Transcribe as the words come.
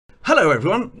Hello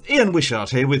everyone, Ian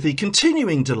Wishart here with the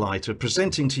continuing delight of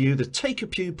presenting to you the Take a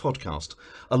Pew podcast.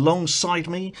 Alongside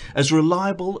me, as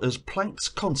reliable as Planck's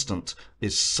constant,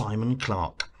 is Simon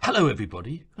Clark. Hello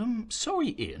everybody.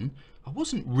 Sorry Ian, I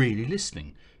wasn't really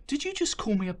listening. Did you just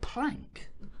call me a plank?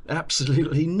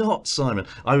 Absolutely not, Simon.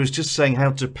 I was just saying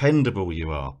how dependable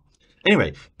you are.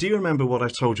 Anyway, do you remember what I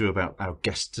told you about our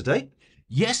guest today?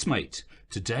 Yes, mate.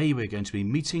 Today we're going to be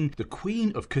meeting the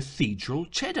Queen of Cathedral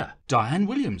Cheddar, Dianna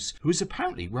Gwilliams, who is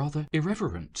apparently rather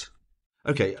irreverent.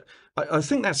 Okay, I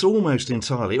think that's almost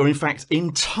entirely, or in fact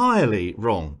entirely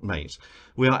wrong, mate.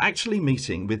 We are actually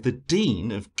meeting with the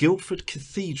Dean of Guildford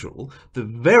Cathedral, the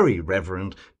very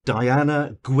Reverend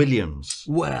Dianna Gwilliams.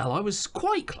 Well, I was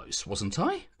quite close, wasn't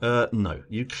I? No,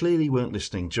 you clearly weren't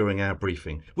listening during our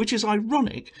briefing, which is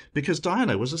ironic because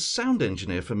Dianna was a sound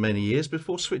engineer for many years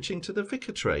before switching to the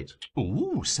vicar trade.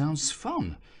 Ooh, sounds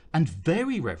fun. And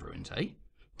very reverend, eh?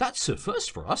 That's a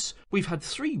first for us. We've had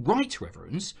 3 right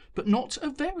reverends, but not a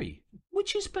very.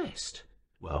 Which is best?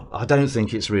 Well, I don't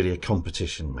think it's really a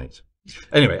competition, mate.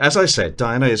 Anyway, as I said,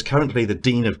 Dianna is currently the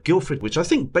Dean of Guildford, which I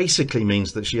think basically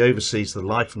means that she oversees the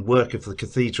life and work of the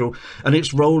cathedral and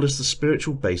its role as the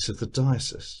spiritual base of the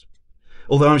diocese.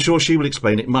 Although I'm sure she will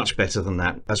explain it much better than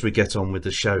that as we get on with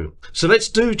the show. So let's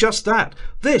do just that.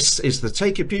 This is the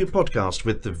Take a Pew podcast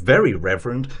with the very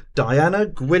Reverend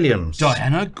Dianna Gwilliams.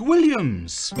 Dianna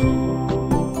Gwilliams!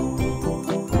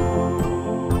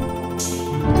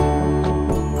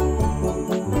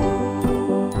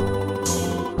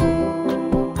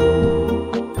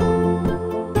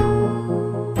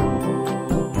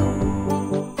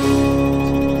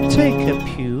 Take a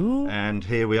pew. And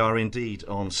here we are indeed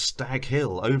on Stag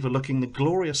Hill, overlooking the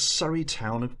glorious Surrey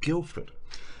town of Guildford.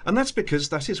 And that's because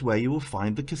that is where you will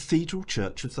find the Cathedral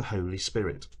Church of the Holy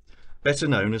Spirit, better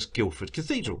known as Guildford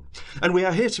Cathedral. And we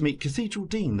are here to meet Cathedral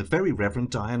Dean, the very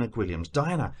Reverend Dianna Gwilliams.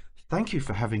 Dianna, thank you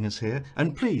for having us here,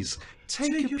 and please,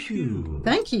 take a pew.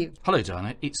 Thank you. Hello,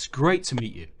 Dianna. It's great to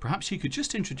meet you. Perhaps you could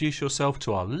just introduce yourself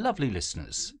to our lovely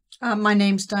listeners. My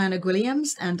name's Dianna Gwilliams,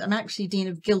 and I'm actually Dean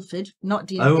of Guildford, not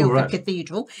Dean of Guildford right.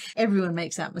 Cathedral. Everyone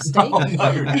makes that mistake. Oh,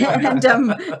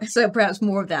 no. And so perhaps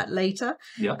more of that later.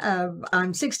 Yeah.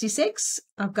 I'm 66.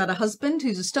 I've got a husband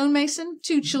who's a stonemason,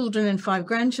 2 children and 5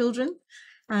 grandchildren.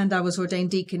 And I was ordained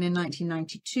deacon in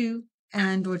 1992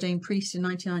 and ordained priest in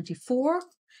 1994.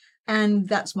 And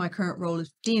that's my current role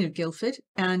as Dean of Guildford.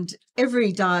 And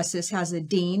every diocese has a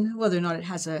dean. Whether or not it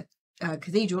has a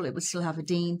cathedral, it would still have a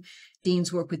dean.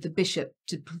 Deans work with the bishop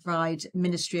to provide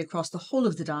ministry across the whole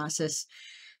of the diocese,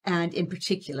 and in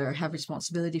particular have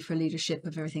responsibility for leadership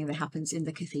of everything that happens in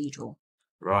the cathedral.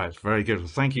 Right, very good. Well,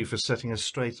 thank you for setting us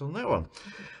straight on that one.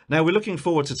 Now, we're looking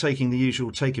forward to taking the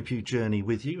usual Take a Pew journey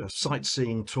with you, a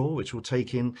sightseeing tour which will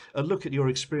take in a look at your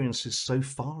experiences so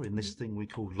far in this thing we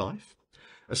call life,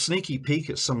 a sneaky peek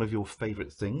at some of your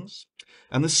favourite things,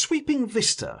 and the sweeping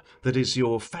vista that is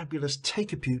your fabulous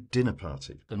Take a Pew dinner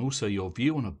party. And also your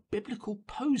view on a biblical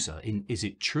poser in Is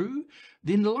It True?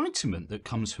 The enlightenment that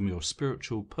comes from your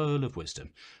spiritual pearl of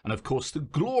wisdom. And of course, the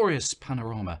glorious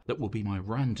panorama that will be my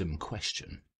random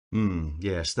question.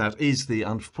 Yes, that is the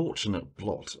unfortunate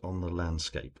blot on the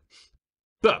landscape.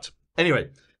 But anyway,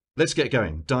 let's get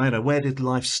going. Dianna, where did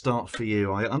life start for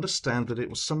you? I understand that it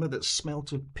was somewhere that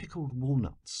smelt of pickled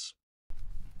walnuts.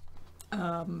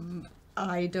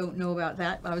 I don't know about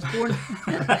that. I was born.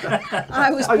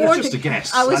 Just a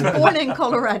guess. I was born in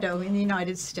Colorado in the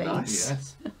United States. Nice.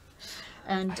 Yes.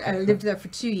 And I lived there for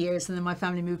 2 years, and then my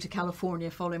family moved to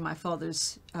California following my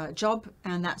father's job,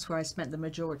 and that's where I spent the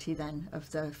majority then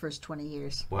of the first 20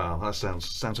 years. Wow, that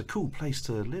sounds a cool place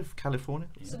to live, California.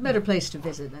 It's a better place to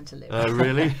visit than to live.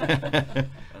 Really?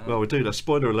 Well, we do.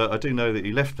 Spoiler alert, I do know that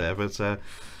you left there, but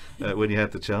when you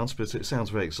had the chance, but it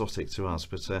sounds very exotic to us.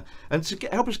 But and to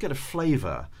help us get a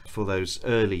flavour for those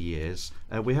early years,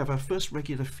 we have our first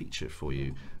regular feature for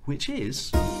you, which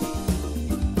is...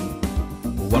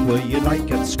 What were you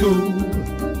like at school?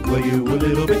 Were you a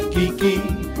little bit geeky?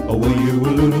 Or were you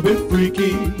a little bit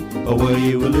freaky? Or were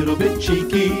you a little bit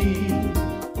cheeky?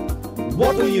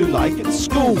 What were you like at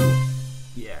school?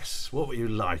 Yes, what were you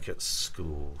like at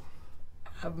school?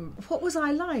 What was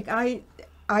I like? I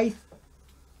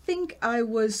think I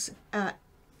was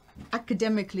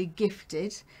academically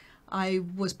gifted. I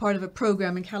was part of a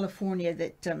program in California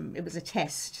that it was a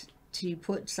test to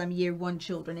put some year 1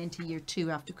 children into year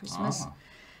 2 after Christmas.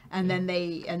 And then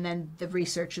the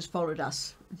researchers followed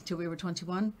us until we were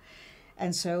 21.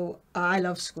 And so I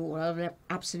love school. I love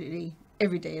absolutely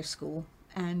every day of school.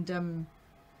 And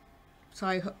so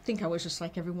I think I was just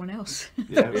like everyone else.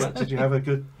 Yeah, did you have a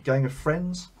good gang of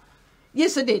friends?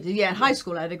 Yes, I did. Yeah, in high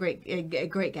school I had a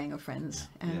great gang of friends,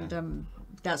 and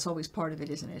that's always part of it,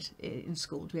 isn't it? In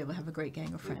school, to be able to have a great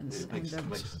gang of friends. Makes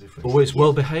a difference. Always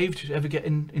well behaved. Did you ever get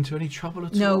into any trouble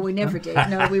at all? No, we never did.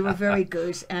 No, we were very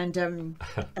good, and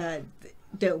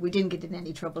no, we didn't get in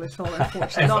any trouble at all.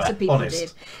 Unfortunately, lots of people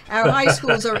did. Our high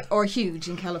schools are huge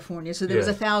in California, so there was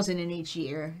 1,000 in each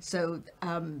year. So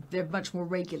they're much more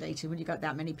regulated when you got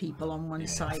that many people on one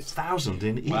site. 1,000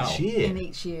 in each year. In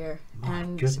each year. My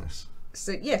goodness.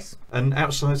 So yes. And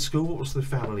outside school, what was the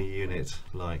family unit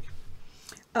like?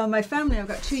 My family, I've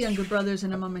got 2 younger brothers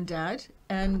and a mum and dad,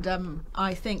 and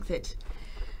I think that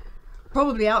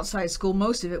probably outside school,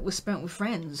 most of it was spent with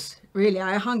friends. Really,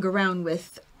 I hung around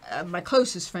with my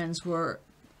closest friends were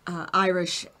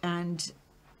Irish and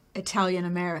Italian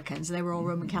Americans. They were all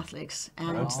Roman Catholics,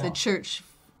 and the church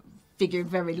figured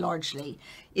very largely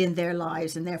in their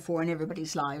lives and therefore in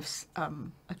everybody's lives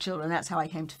of children. That's how I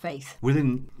came to faith.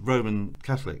 Within Roman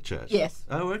Catholic Church? Yes.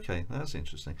 Oh, okay, that's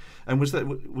interesting. And was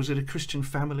it a Christian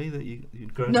family that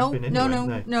you'd grown up in?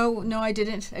 No, I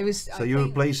didn't. It was. So you were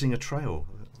blazing a trail.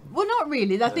 Well, not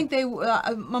really. I think they.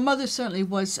 My mother certainly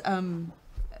was.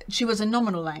 She was a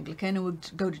nominal Anglican and would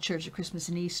go to church at Christmas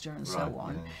and Easter and so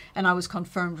on. Yeah. And I was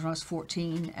confirmed when I was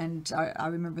 14, and I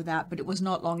remember that. But it was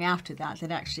not long after that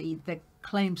actually the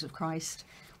claims of Christ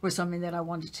were something that I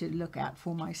wanted to look at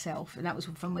for myself, and that was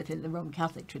from within the Roman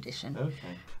Catholic tradition.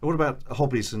 Okay. What about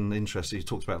hobbies and interests? You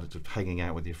talked about hanging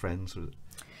out with your friends.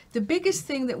 The biggest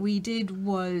thing that we did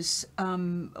was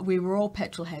we were all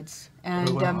petrol heads, and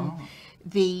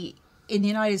in the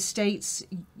United States,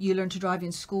 you learn to drive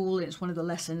in school. It's one of the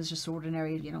lessons, just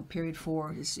ordinary, period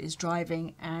 4 is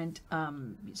driving. And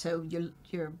so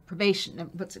your probation,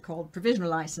 what's it called? Provisional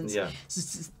license. Yeah.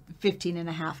 Is 15 and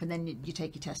a half, and then you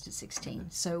take your test at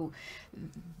 16. So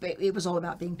it was all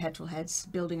about being petrol heads,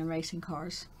 building and racing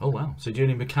cars. Oh, wow. So do you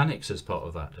do any mechanics as part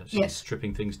of that? Actually, yes.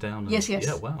 Stripping things down? Yes.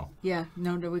 Yeah, wow. Yeah,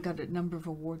 no, we got a number of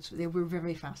awards. We were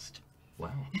very fast.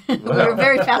 Wow. We were a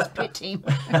very fast pit team.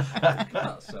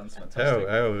 That sounds fantastic.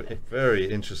 Oh, very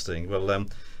interesting. Well,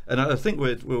 and I think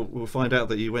we'll find out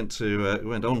that you went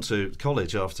on to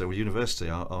college or university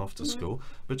after school.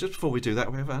 But just before we do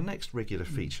that, we have our next regular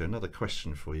feature, another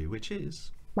question for you, which is...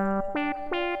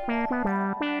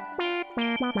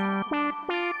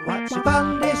 What's your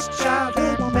fondest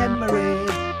childhood memory?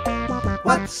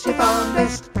 What's your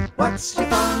fondest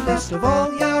of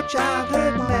all your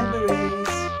childhood memories?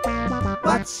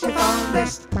 What's your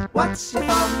fondest?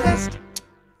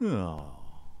 Oh.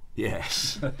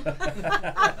 Yes.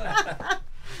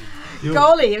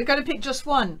 Golly, you've got to pick just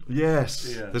one.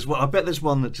 Yes. Yeah. There's one. I bet there's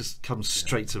one that just comes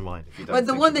straight to mind. If you don't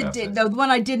the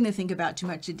one I didn't think about too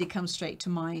much, it did come straight to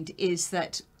mind, is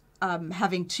that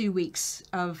having 2 weeks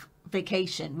of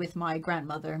vacation with my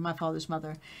grandmother, my father's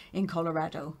mother, in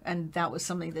Colorado, and that was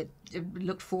something that I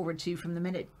looked forward to from the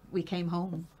minute we came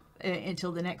home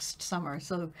until the next summer.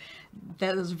 So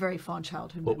that was a very fond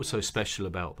childhood. What was so special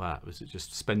about that? Was it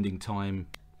just spending time?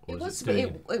 It was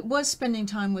spending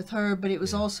time with her, but it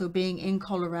was also being in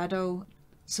Colorado.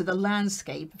 So the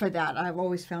landscape for that I've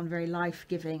always found very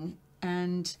life-giving,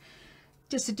 and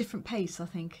just a different pace, I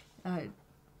think.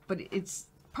 But it's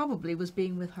probably was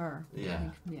being with her. Yeah. I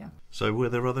think. Yeah. So were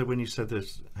there when you said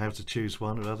there's how to choose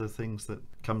one, or other things that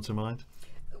come to mind?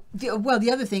 The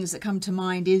other things that come to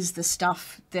mind is the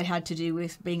stuff that had to do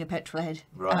with being a petrolhead.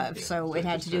 Right. So it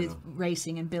had to do with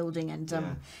racing and building,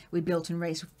 and we built and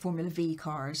raced Formula V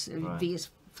cars. Right. V is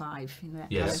 5.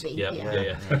 Yes. Kind of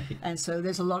Yeah. And so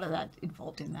there's a lot of that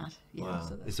involved in that. Wow.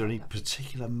 So is there any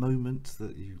particular moment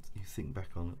that you think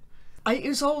back on? It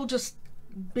was all just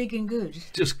big and good.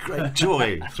 Just great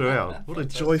joy throughout. What a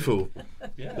joyful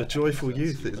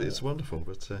youth. It's wonderful.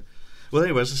 But well,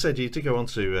 anyway, as I said, you did go on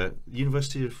to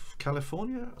University of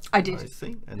California. I did, I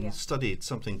think, and studied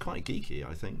something quite geeky.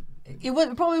 I think it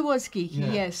probably was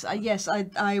geeky. Yeah. Yes.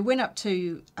 I went up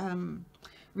to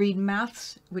read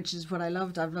maths, which is what I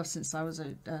loved. I've loved since I was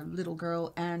a little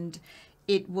girl, and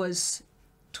it was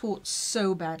taught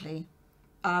so badly.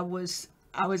 I was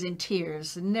in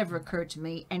tears. It never occurred to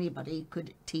me anybody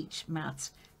could teach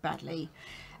maths badly,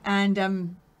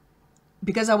 and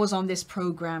because I was on this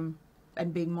program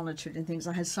and being monitored and things,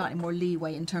 I had slightly more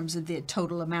leeway in terms of the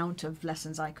total amount of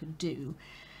lessons I could do.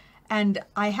 And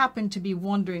I happened to be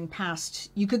wandering past,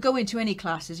 you could go into any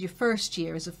classes. Your first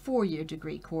year is a 4-year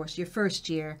degree course. Your first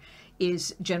year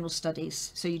is general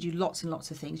studies. So you do lots and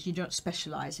lots of things. You don't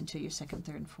specialize until your 2nd,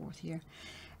 3rd, and 4th year.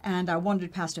 And I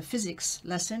wandered past a physics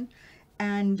lesson,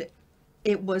 and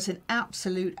it was an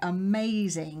absolute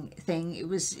amazing thing. It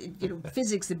was,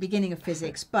 physics, the beginning of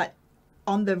physics, but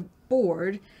on the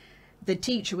board, the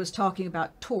teacher was talking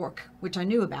about torque, which I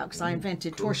knew about because I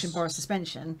invented torsion bar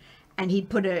suspension, and he'd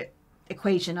put a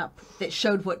equation up that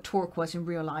showed what torque was in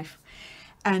real life.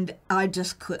 And I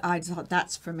thought,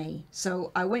 that's for me.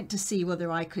 So I went to see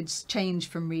whether I could change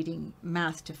from reading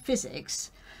math to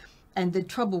physics. And the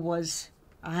trouble was,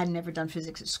 I had never done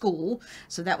physics at school,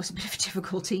 so that was a bit of a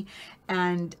difficulty.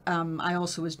 And I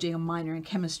also was doing a minor in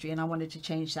chemistry, and I wanted to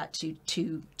change that to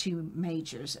two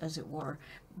majors, as it were.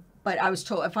 But I was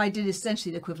told if I did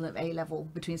essentially the equivalent of A-level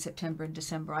between September and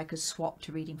December, I could swap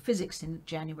to reading physics in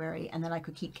January, and then I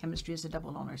could keep chemistry as a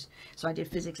double honours. So I did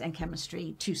physics and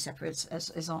chemistry, two separates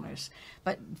as honours.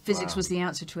 But physics was the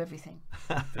answer to everything.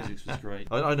 Physics was great.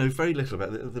 I know very little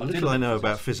about it. The little I know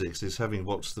about physics is having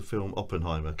watched the film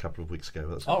Oppenheimer a couple of weeks ago.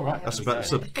 That's, that's about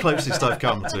the closest I've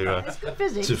come to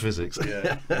physics. To physics.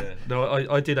 Yeah. No,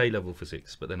 I did A-level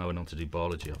physics, but then I went on to do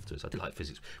biology afterwards. I did like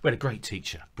physics. We had a great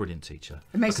teacher, brilliant teacher.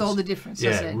 It makes all the difference,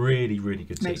 doesn't it? Really, really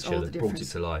good Makes teacher all the that brought it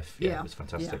difference. to life. Yeah, it was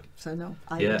fantastic. Yeah. So no,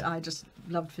 I just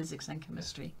loved physics and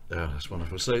chemistry. Oh, that's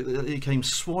wonderful. So you came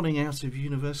swanning out of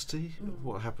university.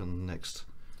 What happened next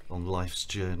on life's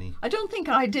journey? I don't think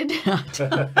I did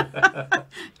that.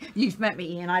 You've met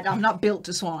me, Ian. I'm not built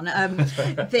to swan.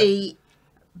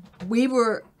 We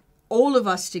were all of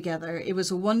us together. It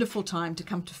was a wonderful time to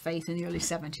come to faith in the early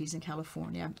 70s in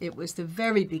California. It was the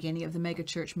very beginning of the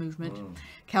megachurch movement.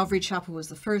 Calvary Chapel was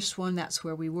the first one. That's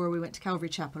where we were. We went to Calvary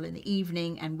Chapel in the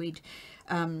evening, and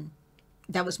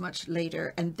that was much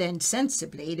later. And then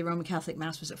sensibly, the Roman Catholic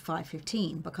Mass was at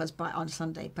 5:15 on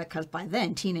Sunday, because by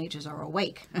then teenagers are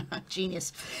awake.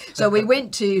 Genius. So we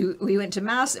went to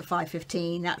Mass at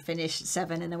 5:15. That finished at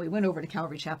 7, and then we went over to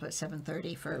Calvary Chapel at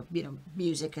 7:30 for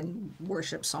music and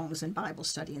worship songs and Bible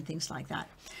study and things like that.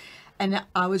 And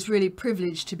I was really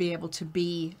privileged to be able to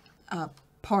be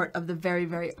part of the very,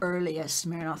 very earliest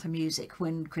Maranatha music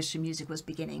when Christian music was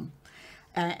beginning,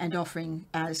 and offering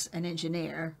as an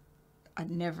engineer. I'd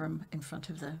never in front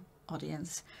of the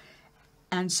audience.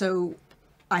 And so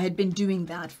I had been doing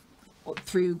that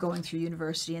going through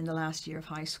university in the last year of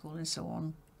high school and so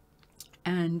on.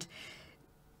 And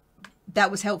that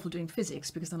was helpful doing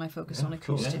physics, because then I focused on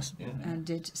acoustics and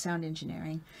did sound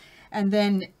engineering. And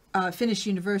then finished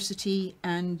university,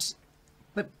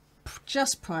 but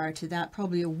just prior to that,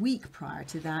 probably a week prior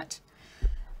to that,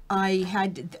 I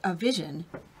had a vision,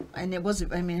 and it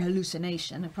wasn't,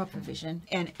 hallucination, a proper vision.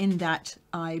 And in that,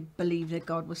 I believed that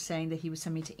God was saying that he would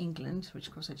send me to England, which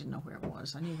of course I didn't know where it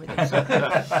was. I knew where it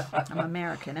was. I'm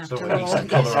American after all. Eastern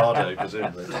Colorado,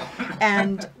 presumably.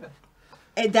 And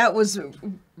that was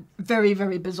very,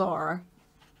 very bizarre.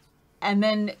 And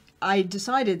then I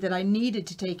decided that I needed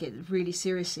to take it really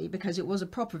seriously, because it was a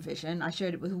proper vision. I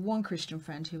shared it with one Christian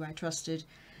friend who I trusted.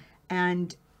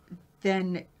 And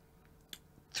then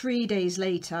 3 days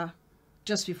later,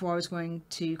 just before I was going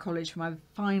to college for my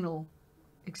final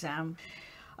exam,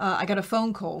 I got a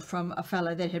phone call from a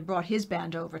fella that had brought his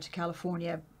band over to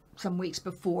California some weeks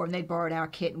before, and they borrowed our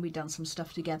kit, and we'd done some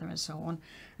stuff together and so on.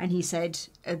 And he said,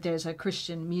 there's a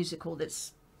Christian musical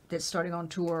that's starting on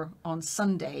tour on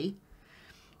Sunday.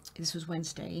 This was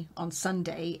Wednesday. On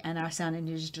Sunday, and our sound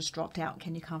engineers just dropped out.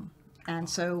 Can you come? And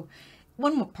so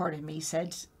one more part of me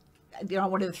said, I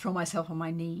wanted to throw myself on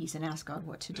my knees and ask God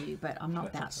what to do, but I'm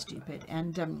not that stupid.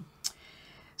 And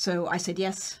so I said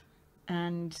yes,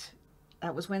 and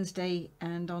that was Wednesday,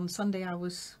 and on Sunday I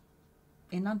was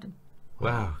in London.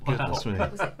 Wow, goodness me.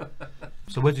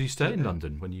 So where did you stay in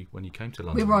London when you came to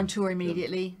London? We were on tour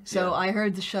immediately. So I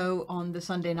heard the show on the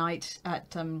Sunday night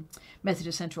at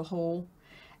Methodist Central Hall,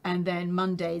 and then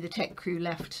Monday the tech crew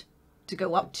left to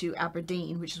go up to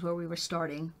Aberdeen, which is where we were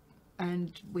starting.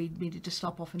 And we needed to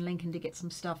stop off in Lincoln to get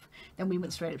some stuff. Then we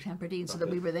went straight up to Aberdeen, so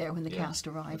that we were there when the cast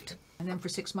arrived. And then for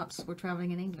 6 months, we're travelling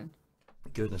in England.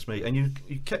 Goodness me. And you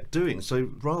kept doing,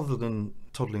 so rather than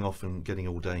toddling off and getting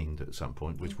ordained at some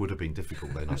point, which would have been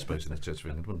difficult then, I suppose, in the Church of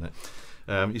England, wouldn't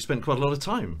it? You spent quite a lot of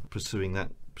time pursuing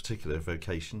that particular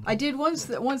vocation. I did. Once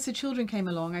the children came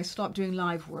along, I stopped doing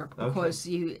live work, because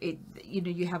you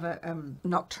have a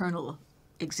nocturnal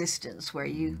existence where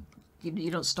you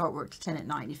don't start work till 10 at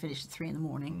night, you finish at 3 in the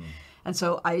morning. And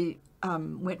so I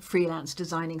went freelance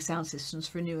designing sound systems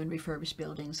for new and refurbished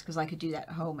buildings, because I could do that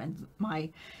at home. And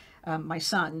my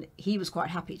son, he was quite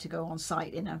happy to go on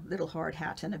site in a little hard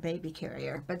hat and a baby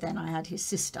carrier. But then I had his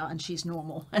sister, and she's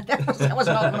normal. that was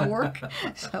not going to work.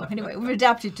 So anyway, we've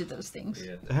adapted to those things.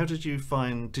 Yeah. How did you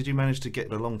manage to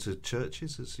get along to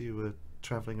churches as you were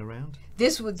travelling around?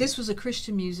 This was a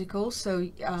Christian musical, so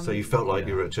so you felt like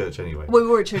you were at church anyway. We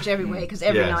were at church every way, because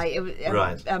every night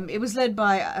Right. It was led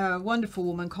by a wonderful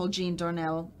woman called Jean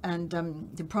Darnell, and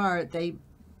the prior, they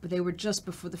they were just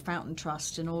before the Fountain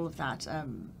Trust and all of that.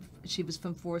 She was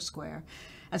from Foursquare.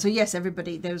 And so, yes,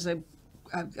 everybody, there was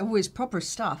always proper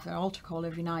stuff, an altar call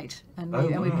every night. And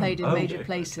we played in major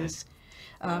places.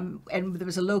 Okay. And there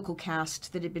was a local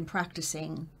cast that had been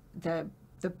practicing the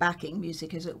backing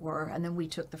music, as it were. And then we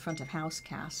took the front of house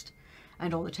cast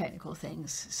and all the technical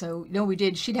things. So, no, we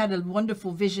did. She'd had a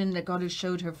wonderful vision that God had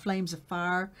showed her flames of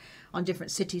fire on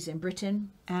different cities in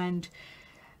Britain. And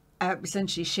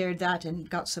essentially shared that and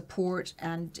got support,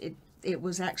 and it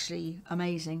was actually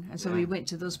amazing. And so we went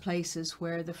to those places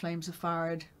where the flames of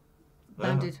fire had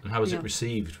landed. And how was it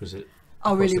received? Was it?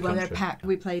 Oh, really well. They're packed.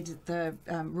 We played at the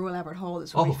Royal Albert Hall.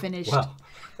 That's where we finished. Wow.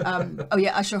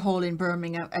 Usher Hall in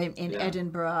Birmingham, in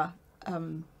Edinburgh.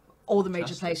 All the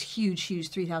major places, huge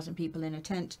 3,000 people in a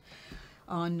tent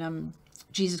on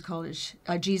Jesus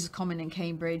Common in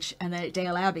Cambridge, and then at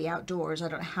Dale Abbey outdoors. I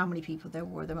don't know how many people there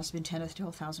were. There must have been 10 or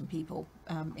 12,000 people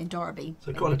in Derby.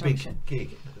 So quite a big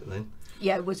gig then.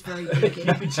 Yeah, it was very big.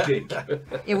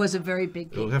 It was a very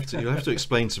big gig. You'll have to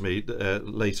explain to me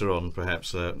later on,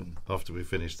 perhaps after we've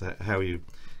finished, how you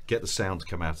get the sound to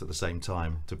come out at the same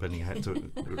time,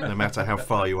 no matter how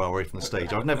far you are away from the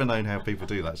stage. I've never known how people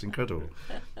do that. It's incredible.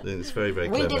 It's very, very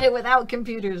clever. We did it without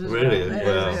computers as really? well.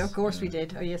 Well. Of course we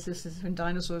did. Oh yes, this is when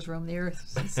dinosaurs roamed the earth.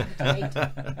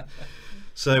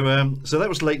 So that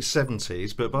was late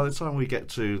 70s, but by the time we get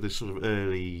to the sort of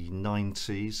early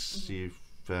 90s, you've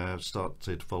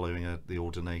started following the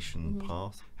ordination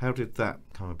path. How did that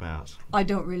come about? I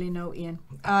don't really know, Ian.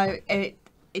 I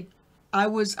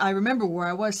remember where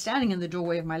I was standing in the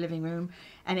doorway of my living room,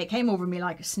 and it came over me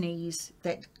like a sneeze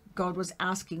that God was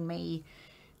asking me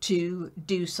to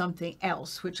do something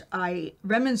else, which I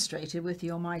remonstrated with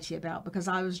the Almighty about, because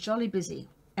I was jolly busy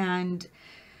and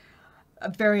a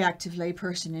very active lay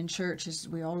person in church, as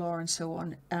we all are, and so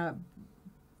on.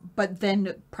 But then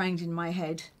it pranged in my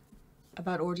head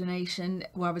about ordination.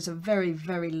 Well, I was a very,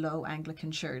 very low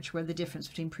Anglican church where the difference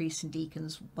between priests and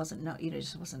deacons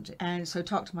just wasn't. And so I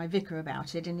talked to my vicar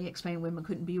about it, and he explained women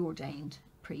couldn't be ordained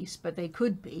priests, but they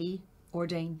could be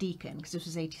ordained deacon, because this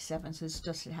was 87, so it's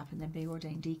just it happened then be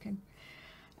ordained deacon.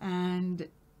 And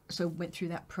so went through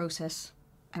that process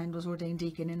and was ordained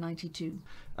deacon in 92.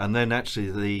 And then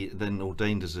actually then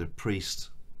ordained as a priest,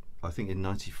 I think in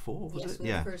 94, was yes, it?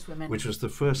 Yeah, the first women. Which was the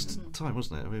first time,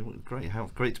 wasn't it? I mean,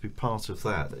 great to be part of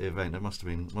that event. It must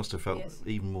have felt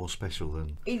even more special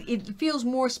than. It feels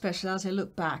more special as I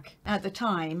look back. At the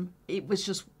time, I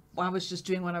was just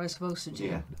doing what I was supposed to do.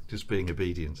 Yeah, just being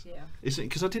obedient. Yeah.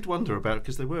 Because I did wonder about,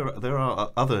 because there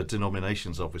are other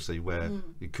denominations obviously where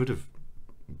you could have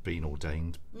been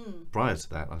ordained prior to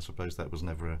that. I suppose that was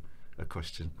never a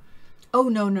question. Oh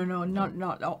no,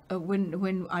 not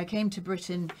when I came to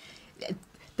Britain,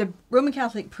 the Roman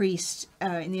Catholic priest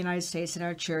in the United States at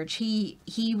our church,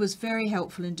 he was very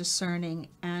helpful in discerning,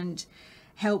 and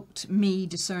helped me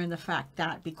discern the fact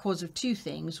that because of two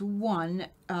things. One,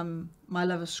 my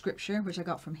love of scripture, which I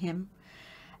got from him,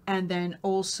 and then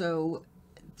also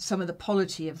some of the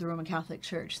polity of the Roman Catholic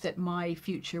Church, that my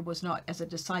future was not, as a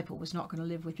disciple, was not going to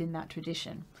live within that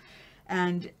tradition.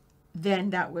 And then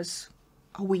that was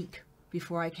a week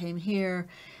before I came here.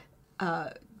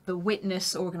 The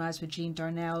witness, organised with Jean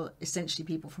Darnell, essentially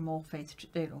people from all faith,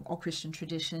 all Christian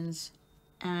traditions.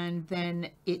 And then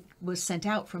it was sent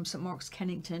out from St Mark's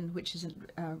Kennington, which is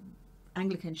an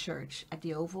Anglican church at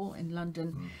the Oval in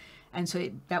London. And so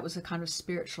that was a kind of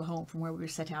spiritual home from where we were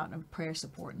set out, and prayer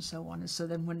support and so on. And so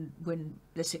then when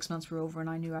the 6 months were over and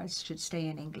I knew I should stay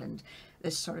in England, I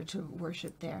started to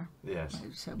worship there. Yes.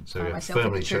 So you're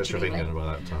firmly Church of England by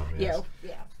that time. Yes.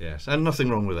 Yeah. Yes, and nothing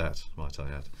wrong with that, might I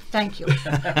add. Thank you.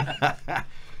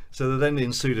 So then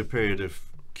ensued a period of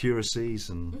curacies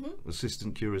and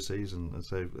assistant curacies, and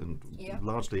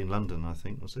largely in London, I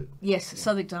think, was it? Yes,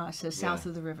 Southwark Diocese, south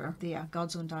of the river. Yeah,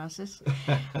 God's own diocese.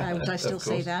 Would I still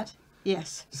say that?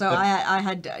 Yes. So I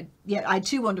had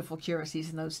two wonderful curacies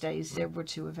in those days. There were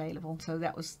two available, so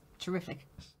that was terrific.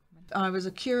 I was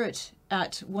a curate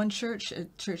at one church, a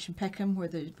church in Peckham,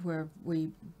 where we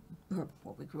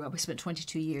grew up. We spent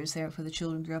 22 years there for the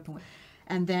children grew up in.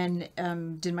 And then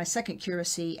did my second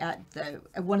curacy at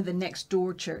one of the next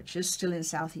door churches, still in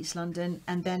southeast London.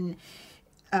 And then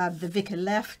the vicar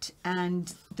left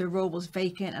and the role was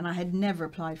vacant, and I had never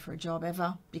applied for a job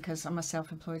ever because I'm a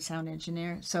self-employed sound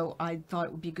engineer. So I thought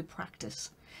it would be good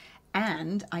practice.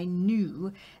 And I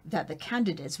knew that the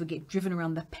candidates would get driven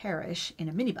around the parish in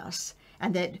a minibus,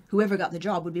 and that whoever got the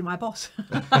job would be my boss.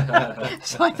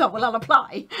 So I thought, well, I'll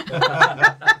apply.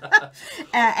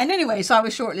 And anyway, so I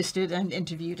was shortlisted and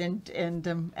interviewed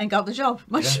and got the job.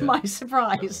 Much my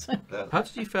surprise. How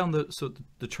did you found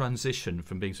the transition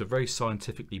from being sort of very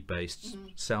scientifically based,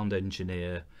 sound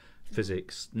engineer,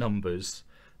 physics, numbers,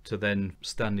 to then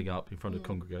standing up in front of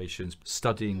congregations,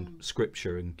 studying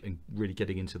scripture and really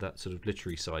getting into that sort of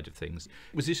literary side of things?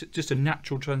 Was this just a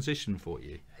natural transition for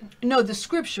you? No, the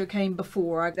scripture came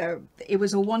before. It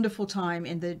was a wonderful time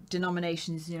in the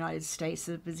denominations in the United States,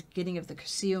 the beginning of the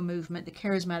Cursillo movement, the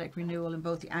charismatic renewal in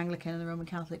both the Anglican and the Roman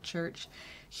Catholic Church.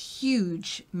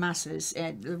 Huge masses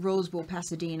at the Rose Bowl,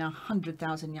 Pasadena,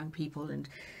 100,000 young people. And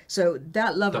so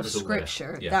that love of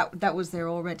scripture, that was there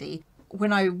already.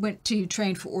 When I went to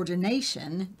train for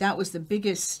ordination, that was the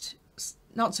biggest,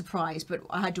 not surprise, but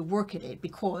I had to work at it,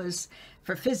 because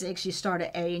for physics, you start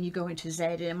at A and you go into Z,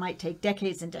 and it might take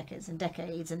decades and decades and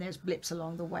decades, and there's blips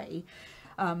along the way.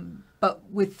 But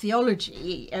with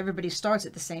theology, everybody starts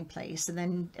at the same place, and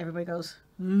then everybody goes,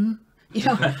 you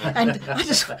know, and I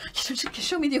just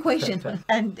show me the equation.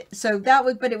 And so that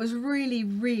was, but it was really,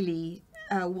 really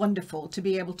wonderful to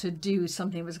be able to do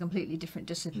something that was a completely different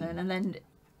discipline. And then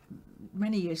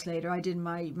many years later, I did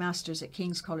my master's at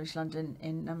King's College London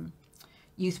in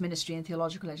youth ministry and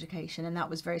theological education, and that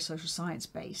was very social science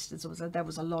based. There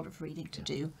was a lot of reading to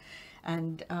do,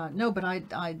 and no, but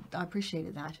I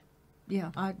appreciated that.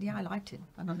 Yeah, I liked it.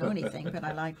 I don't know anything, but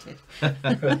I liked it.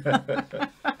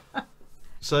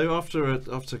 So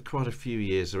after quite a few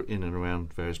years in and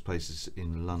around various places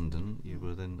in London, you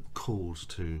were then called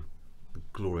to the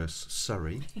glorious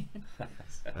Surrey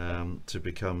to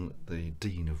become the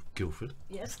Dean of Guildford.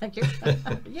 Yes, thank you.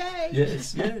 Yay!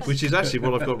 Yes, yes. Which is actually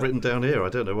what I've got written down here. I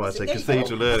don't know why I said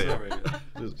cathedral earlier.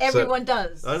 Everyone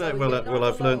does. I know. Well,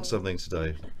 I've learnt something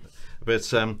today.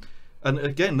 But and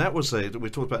again, that was we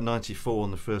talked about 94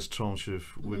 and the first tranche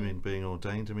of women being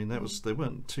ordained. I mean, there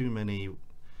weren't too many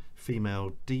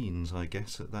female deans, I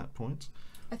guess, at that point.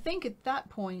 I think at that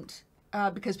point,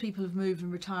 because people have moved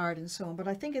and retired and so on, but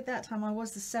I think at that time I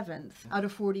was the 7th out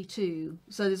of 42.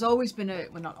 So there's always been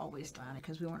well, not always, Diana,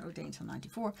 because we weren't ordained until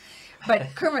 94, but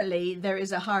currently there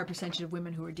is a higher percentage of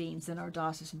women who are deans than our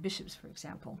diocesan bishops, for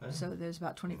example. So there's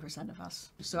about 20% of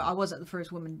us. So I wasn't the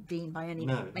first woman dean by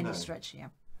any stretch, yeah.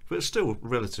 But it's still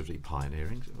relatively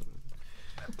pioneering.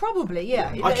 Probably,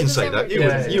 yeah. I can say that.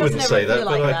 You wouldn't say that,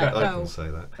 but I no. can say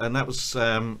that. And that was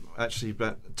actually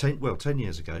about 10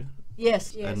 years ago.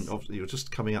 Yes. And obviously you're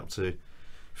just coming up to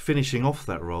finishing off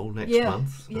that role next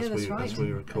month, as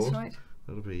we record. That's right.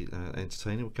 That'll be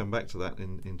entertaining. We'll come back to that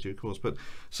in due course. But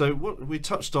so what we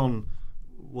touched on,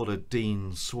 what a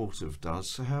dean sort of does.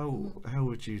 So how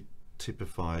would you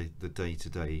typify the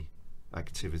day-to-day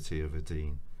activity of a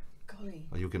dean? Golly.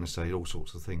 You're going to say all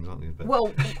sorts of things, aren't you? But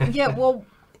well, yeah. Well,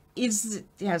 I've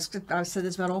said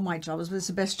this about all my jobs, but it's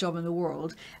the best job in the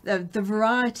world. The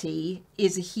variety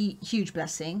is a huge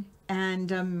blessing,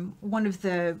 and one of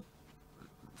the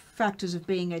factors of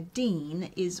being a dean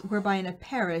is whereby in a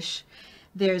parish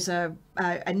there's a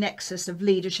nexus of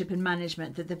leadership and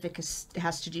management that the vicar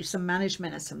has to do some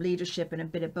management and some leadership and a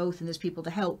bit of both, and there's people to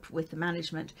help with the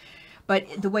management.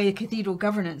 But the way the cathedral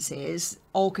governance is,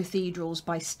 all cathedrals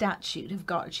by statute have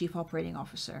got a chief operating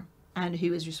officer, and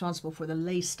who is responsible for the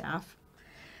lay staff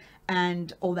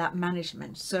and all that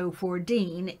management. So for a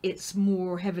dean, it's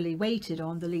more heavily weighted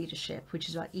on the leadership, which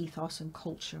is about ethos and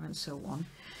culture and so on.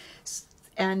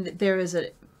 And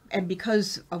and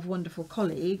because of wonderful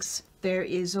colleagues, there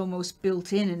is almost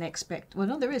built in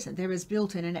there isn't. There is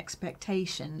built in an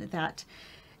expectation that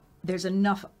there's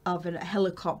enough of a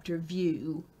helicopter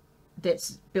view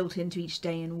that's built into each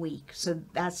day and week. So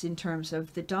that's in terms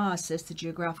of the diocese, the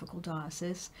geographical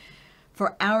diocese.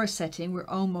 For our setting, we're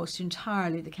almost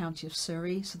entirely the county of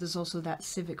Surrey, so there's also that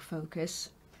civic focus.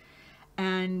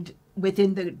 And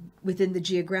within the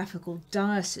geographical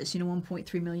diocese,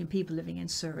 1.3 million people living in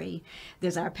Surrey,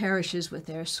 there's our parishes with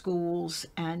their schools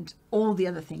and all the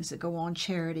other things that go on,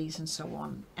 charities and so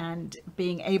on. And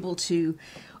being able to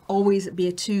always be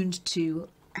attuned to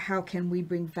how can we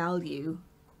bring value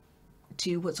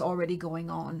to what's already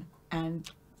going on, and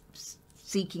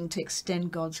seeking to extend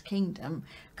God's kingdom,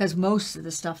 because most of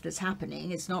the stuff that's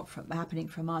happening is not happening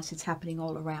from us, it's happening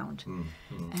all around.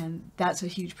 And that's a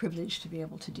huge privilege to be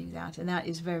able to do that, and that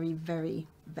is very, very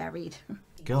varied.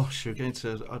 Gosh, I don't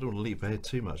want to leap ahead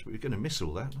too much, but you're going to miss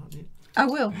all that, aren't you? I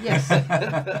will, yes.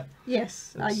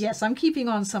 Yes, I'm keeping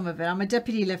on some of it. I'm a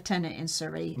deputy lieutenant in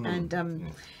Surrey,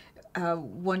 and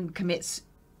one commits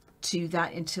to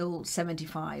that until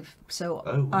 75,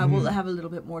 so I will have a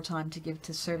little bit more time to give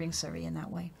to serving Surrey in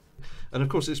that way. And of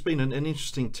course, it's been an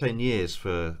interesting 10 years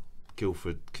for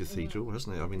Guildford Cathedral,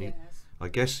 hasn't it? I mean, I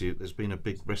guess there's been a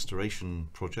big restoration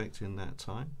project in that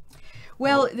time.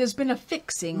 Well, there's been a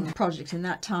fixing project in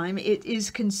that time. It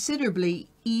is considerably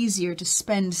easier to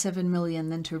spend 7 million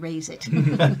than to raise it.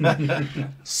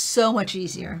 So much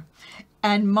easier.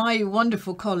 And my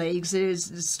wonderful colleagues,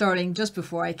 starting just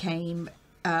before I came,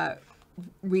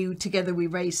 we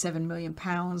raised £7 million,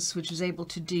 which was able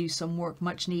to do some work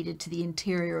much needed to the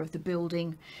interior of the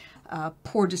building.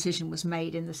 Poor decision was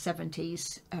made in the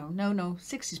 70s,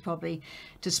 60s probably,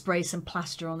 to spray some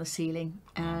plaster on the ceiling,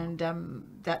 and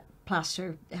that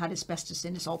plaster had asbestos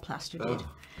in it, all plaster did.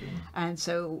 And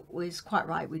so it was quite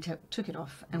right, we took it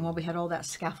off, and while we had all that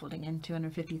scaffolding in,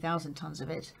 250,000 tons of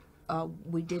it,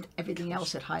 we did everything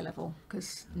else at high level,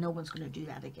 because no one's going to do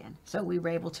that again. So we were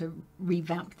able to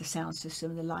revamp the sound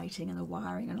system, the lighting and the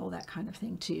wiring and all that kind of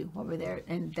thing too while we were there,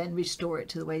 and then restore it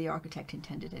to the way the architect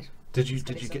intended it. Did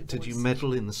you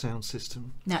meddle in the sound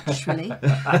system? Naturally.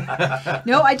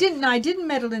 No, I didn't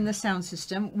meddle in the sound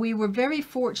system. We were very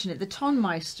fortunate. The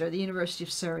Tonmeister, the University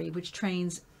of Surrey, which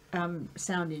trains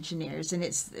sound engineers, and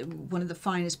it's one of the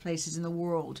finest places in the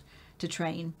world to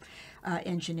train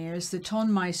engineers. The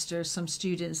Tonmeister, some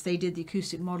students, they did the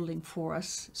acoustic modelling for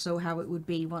us, so how it would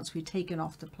be once we'd taken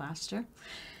off the plaster.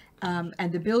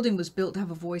 And the building was built to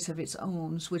have a voice of its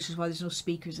own, which is why there's no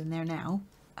speakers in there now.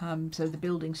 So the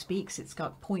building speaks, it's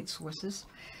got point sources,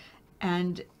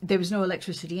 and there was no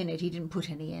electricity in it. He didn't put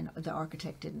any in, the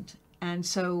architect didn't. And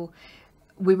so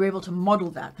we were able to model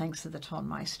that thanks to the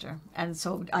Tonmeister. And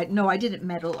so I didn't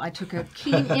meddle. I took a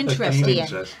keen interest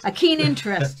a keen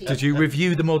interest. Did you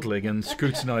review the modelling and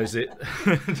scrutinise it?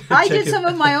 I did some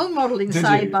of my own modelling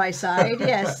side by side.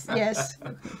 Yes,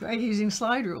 using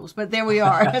slide rules. But there we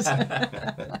are.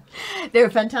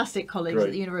 They're fantastic colleagues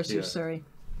at the University of Surrey.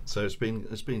 So it's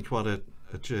been quite a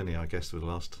journey, I guess, for the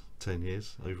last 10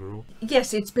 years overall.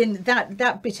 Yes, it's been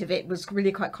that bit of it was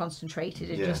really quite concentrated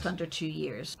in just under 2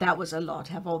 years. That was a lot,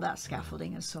 have all that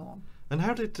scaffolding and so on. And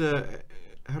how did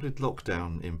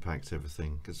lockdown impact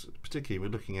everything? Because particularly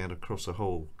we're looking out across a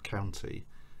whole county,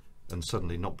 and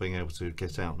suddenly not being able to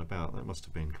get out and about. That must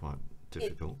have been quite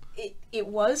difficult. It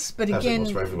was, but as again, it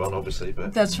was for everyone, obviously.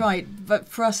 But that's right. But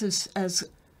for us as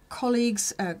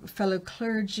colleagues, fellow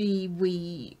clergy,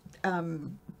 we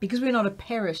because we're not a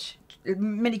parish.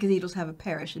 Many cathedrals have a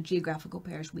parish, a geographical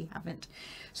parish. We haven't.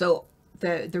 So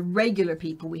the regular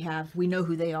people we know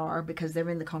who they are because they're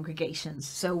in the congregations.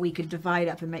 So we could divide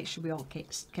up and make sure we all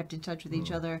kept in touch with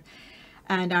each other.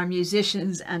 And our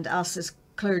musicians and us as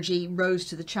clergy rose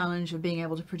to the challenge of being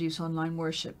able to produce online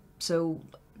worship. So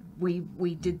we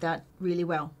did that really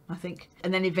well, I think.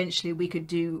 And then eventually we could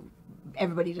do,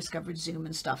 everybody discovered Zoom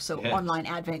and stuff. So online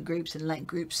Advent groups and Lent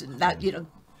groups and that,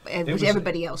 which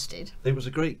everybody else did. It was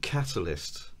a great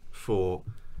catalyst for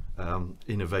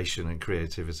innovation and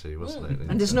creativity, wasn't it?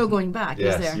 And there's no going back,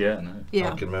 is there?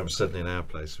 Yeah. I can remember certainly in our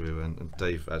place we went, and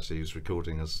Dave actually who's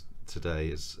recording us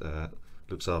today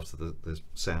looks after the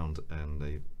sound and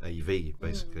the AV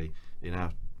basically in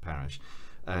our parish,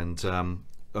 and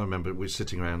I remember we were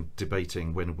sitting around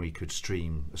debating when we could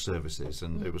stream services,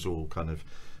 and it was all kind of,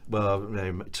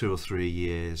 2 or 3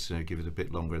 years, give it a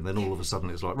bit longer, and then all of a sudden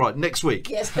it's like, right, next week.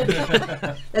 Yes,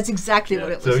 that's exactly what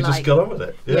it was like. So we just got on with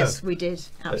it. Yeah. Yes, we did,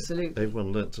 absolutely.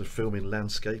 Everyone learnt to film in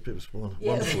landscape. It was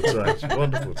wonderful time.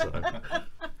 Wonderful time.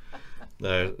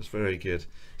 No, it's very good.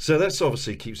 So that's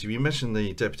obviously keeps you. You mentioned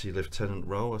the deputy lieutenant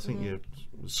role. I think you're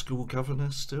school governor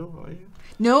still, are you?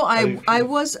 No, I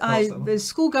was the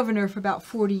school governor for about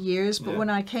 40 years, but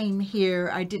when I came here,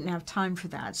 I didn't have time for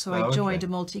that. So I joined a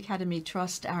multi-academy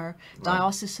trust, our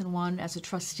diocesan one, as a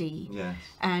trustee. Yes.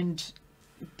 And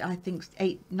I think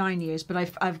 8-9 years, but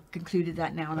I've concluded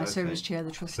that now, and I serve as chair of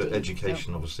the trustee. But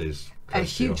education obviously is a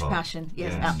huge passion.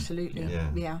 Yes, absolutely.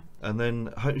 Yeah. And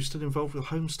then, are you still involved with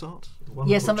Homestart?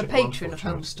 Yes, I'm a patron of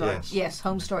Homestart. Yes,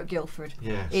 Homestart Guildford.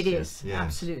 Yes, it is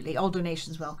absolutely. All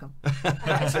donations welcome.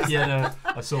 I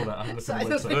saw that. I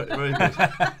looked at the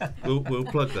website. Very good. We'll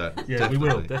plug that. Yeah, definitely.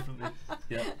 We will definitely.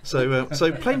 Yeah.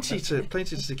 So plenty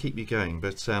to keep you going,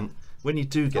 but. When you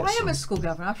do get I am a school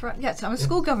governor. Yes, I'm a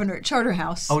school governor at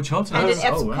Charterhouse. Oh, Charterhouse. And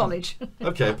at Epsom College.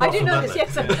 Okay, I do know this,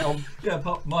 yes.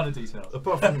 Minor details.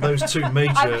 Apart from those two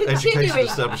major education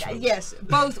establishments. Yes,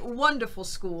 both wonderful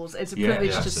schools. It's a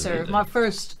privilege to serve. My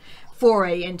first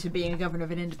foray into being a governor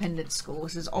of an independent school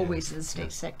was always in the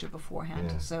state sector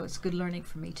beforehand. So it's good learning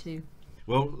for me too.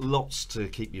 Well, lots to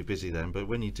keep you busy then, but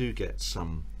when you do get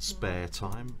some spare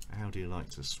time, how do you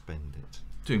like to spend it?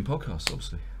 Doing podcasts,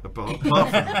 obviously. Apart from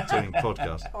doing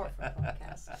podcasts. Apart from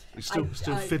podcasts. You're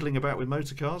still fiddling about with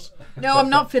motor cars? No, I'm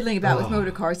not fiddling about with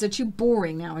motor cars. They're too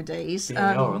boring nowadays.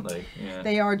 Yeah, they are, aren't they? Yeah.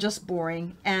 They are just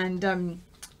boring. And no,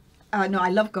 I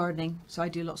love gardening, so I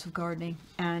do lots of gardening.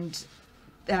 And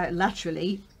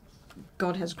laterally,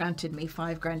 God has granted me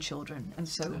 5 grandchildren, and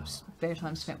so spare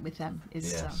time spent with them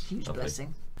is a huge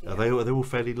blessing. Are they all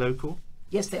fairly local?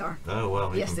 Yes, they are. Oh,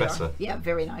 well, yes, even they better. are. Yeah,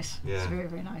 very nice. Yeah. It's very,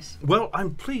 very nice. Well,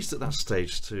 I'm pleased at that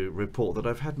stage to report that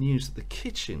I've had news that the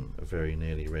kitchen are very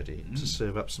nearly ready to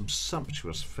serve up some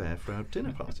sumptuous fare for our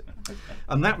dinner party.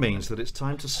 And that means that it's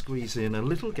time to squeeze in a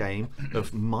little game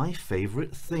of My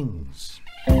Favourite Things.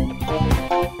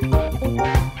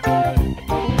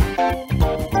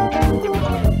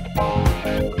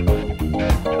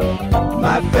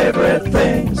 My favourite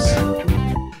things.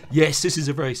 Yes, this is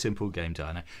a very simple game,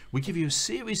 Diana. We give you a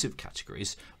series of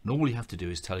categories, and all you have to do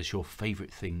is tell us your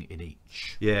favourite thing in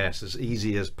each. Yes, as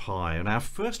easy as pie. And our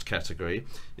first category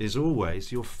is always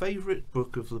your favourite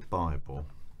book of the Bible.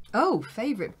 Oh,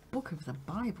 favourite book of the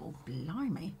Bible.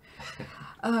 Blimey.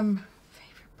 Favourite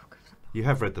book of the Bible. You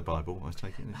have read the Bible, I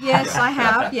take it? Yes, I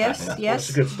have. Yes, yes. That's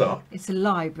a good start. It's a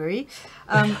library.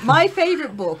 My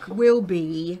favourite book will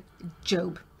be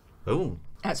Job. Oh.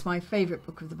 That's my favourite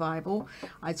book of the Bible.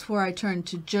 It's where I turn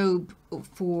to Job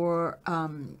for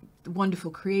the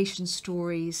wonderful creation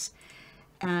stories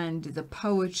and the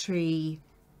poetry.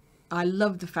 I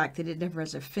love the fact that it never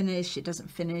has a finish. It doesn't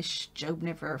finish. Job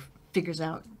never figures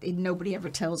out. Nobody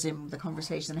ever tells him the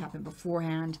conversation that happened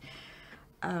beforehand.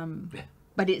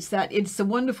 But it's the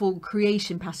wonderful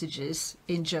creation passages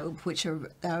in Job, which are,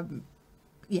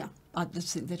 I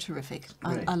just think they're terrific.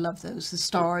 I love those. The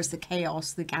stars, the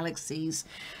chaos, the galaxies,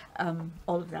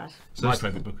 all of that. It's my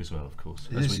favourite book as well, of course.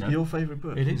 Is it your favourite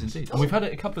book? It is indeed. And we've had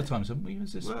it a couple of times, haven't we?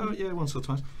 Is this Well, yeah, once or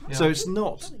twice. Yeah. So it's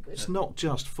not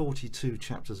just 42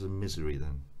 chapters of misery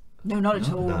then? No, not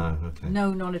at all. No, okay.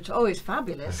 No, not at all. Oh, it's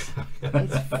fabulous.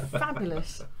 It's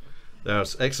fabulous.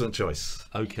 That's excellent choice.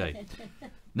 Okay.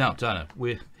 Now, Diana,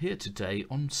 we're here today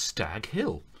on Stag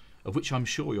Hill, of which I'm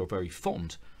sure you're very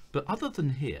fond. But other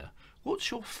than here,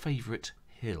 what's your favourite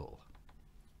hill?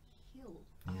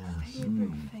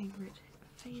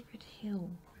 Favourite hill.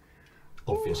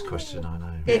 Obvious question, I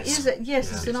know. It is.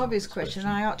 It's an obvious question.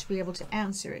 I ought to be able to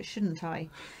answer it, shouldn't I?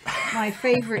 My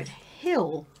favourite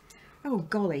hill. Oh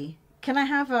golly. Can I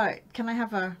have a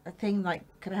thing like?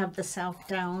 Can I have the South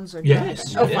Downs or?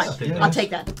 Yes. Oh, yes. fine. I'll take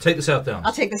that. Take the South Downs.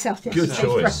 I'll take the South Downs. Good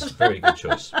choice. Very good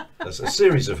choice. That's a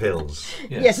series of hills.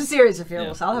 Yes, a series of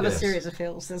hills. Yeah. I'll have a Yes. series of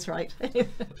hills. That's right.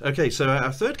 Okay, so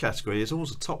our third category is always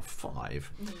a top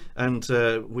 5, and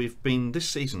we've been this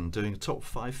season doing top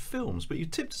 5 films. But you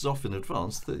tipped us off in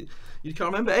advance that you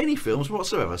can't remember any films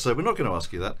whatsoever, so we're not going to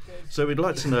ask you that. So we'd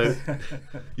like to know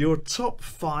your top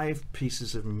 5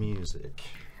 pieces of music.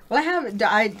 Well, I have.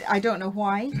 I don't know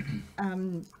why.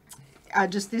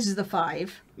 This is the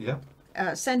 5. Yeah.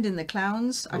 Send in the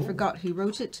Clowns. I forgot who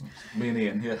wrote it. Me and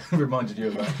Ian, reminded you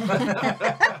of that.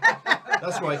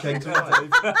 That's why I came to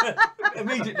mind.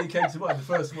 Immediately came to mind, the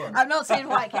first one. I'm not saying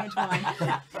why it came to mind.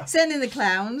 Send in the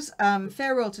Clowns.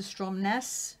 Farewell to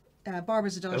Stromness.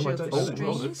 Barbara's Adagio for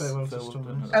Strings.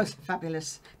 Oh,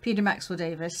 fabulous. Peter Maxwell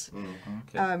Davis.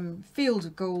 Field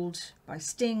of Gold by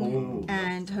Sting.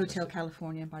 And Hotel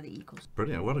California by the Eagles.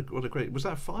 Brilliant. What a great... Was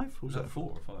that 5? Or was that 4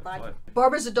 or 5? 5.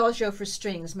 Barbara's Adagio for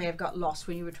Strings may have got lost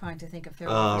when you were trying to think of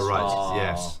Farewell to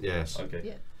right. Strings. Yes. Okay.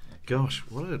 Yeah. Gosh,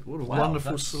 what a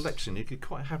wonderful selection. You could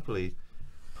quite happily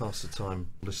pass the time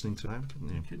listening to that, couldn't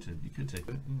you? You could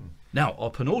do. Now, our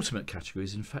penultimate category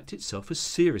is in fact itself a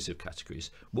series of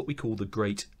categories, what we call the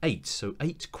Great 8. So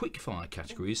 8 quickfire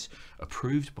categories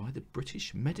approved by the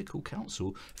British Medical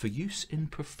Council for use in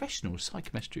professional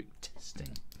psychometric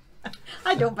testing.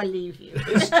 I don't believe you.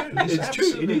 It's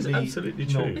true. It is absolutely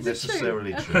true. Not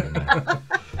necessarily true.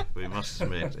 We must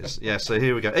admit. So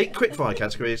here we go. 8 quickfire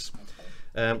categories,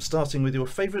 starting with your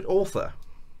favourite author.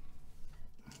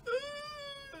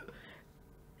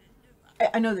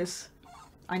 I know this.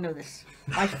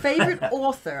 My favourite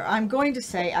author, I'm going to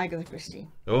say Agatha Christie.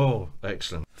 Oh,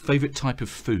 excellent. Favourite type of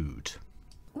food?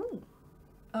 Ooh.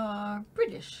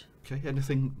 British. Okay,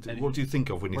 anything... What do you think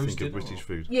of when you think of Roasted British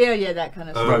food? Yeah, that kind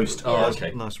of stuff. Roast. Yeah. Oh,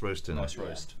 okay. Nice roast dinner. Nice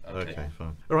roast. Okay,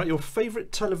 fine. All right, your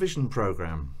favourite television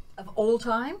programme? Of all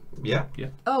time? Yeah.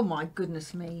 Oh my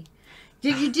goodness me.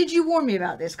 Did you warn me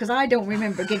about this? Because I don't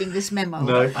remember getting this memo.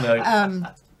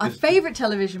 No. A favourite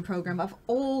television programme of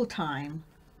all time.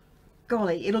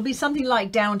 Golly, it'll be something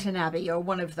like Downton Abbey or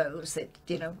one of those that,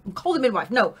 Call the Midwife.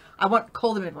 No, I want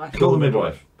Call the Midwife. Call the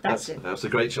Midwife. That's it. That's a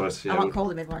great choice. Yeah, I want Call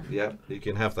the Midwife. Yeah, you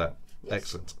can have that. Yes.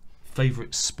 Excellent.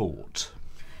 Favourite sport?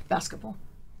 Basketball.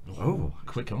 Oh,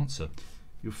 quick answer.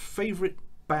 Your favourite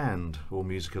band or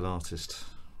musical artist?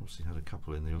 Obviously had a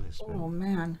couple in your list. Oh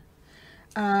man,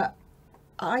 I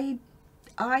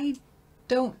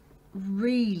don't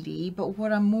really, but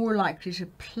what I'm more likely to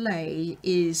play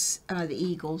is the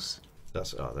Eagles.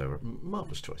 They're a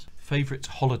marvellous choice. Favourite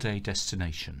holiday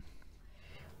destination?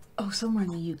 Oh, somewhere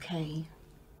in the UK.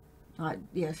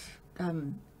 Yes,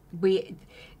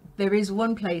 there is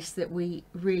one place that we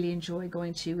really enjoy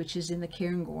going to, which is in the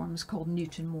Cairngorms, called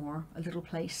Newton Moor, a little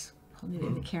place called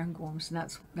in the Cairngorms,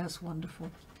 and that's wonderful.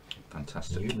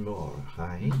 Fantastic. Newton Moor,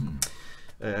 hi.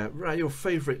 Right, your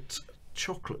favourite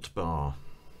chocolate bar?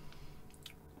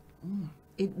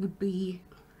 It would be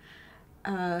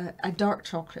a dark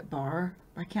chocolate bar.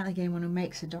 I can't think of anyone who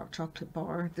makes a dark chocolate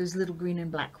bar. There's little green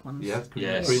and black ones. Yeah,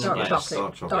 Yes. green and dark black.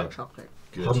 chocolate. Dark chocolate.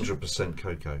 100%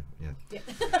 cocoa. Yeah.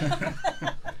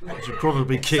 That should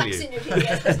probably kill you.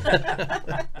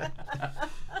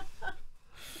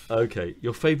 Okay,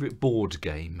 your favourite board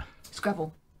game?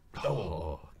 Scrabble.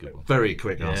 Oh, good one. Very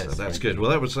quick Yes, answer. That's very good.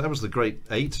 Well, that was the great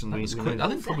 8, and That was quick. I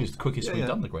think probably was the quickest we've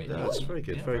done the great. Yeah, that's very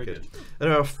good. Yeah, very good. And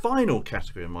our final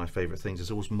category of my favourite things is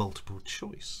always multiple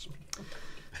choice.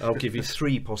 I'll give you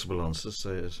 3 possible answers,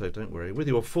 so don't worry. With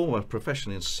your former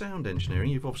profession in sound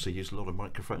engineering, you've obviously used a lot of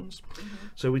microphones.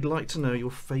 So we'd like to know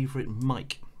your favourite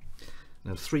mic.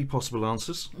 Now, 3 possible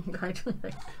answers. Right.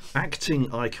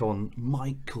 Acting icon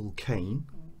Michael Caine.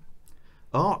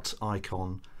 Art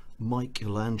icon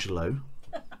Michelangelo.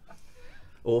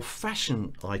 Or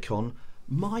fashion icon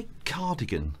Mike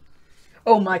Cardigan.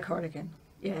 Oh, my cardigan.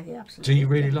 Yeah, absolutely. Do you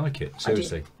really like it?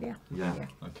 Seriously? Yeah.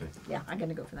 Okay. Yeah, I'm going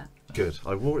to go for that. Good.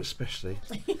 I wore it specially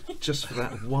just for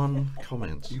that one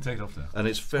comment. You can take it off now. And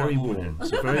it's very warm.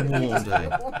 It's a very warm day.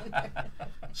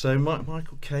 So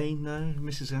Michael Caine, no,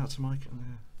 misses out to Michael.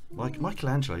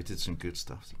 Michelangelo did some good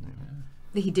stuff, didn't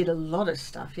he? He did a lot of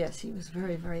stuff. Yes, he was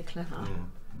very, very clever. Yeah.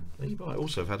 He might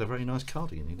also have had a very nice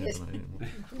cardigan. You never know.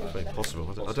 It's very possible.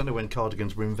 I don't know when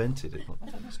cardigans were invented.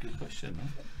 That's a good question.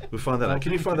 We'll find that out.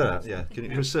 Can you find that out? Yeah. Can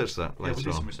you research that Yeah, we'll later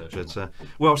do some on? research. But,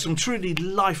 well, some truly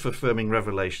life-affirming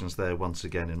revelations there once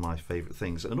again in my favourite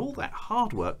things, and all that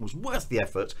hard work was worth the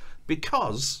effort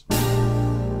because.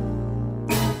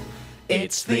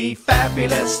 It's the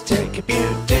fabulous Take a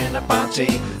Pew dinner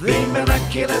party. The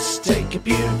miraculous Take a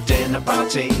Pew dinner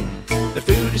party. The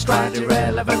food is quite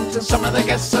irrelevant and some of the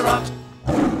guests are odd.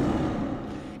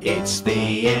 It's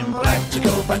the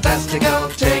impractical, fantastical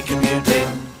Take a Pew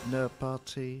dinner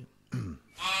party.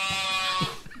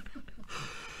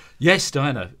 Yes,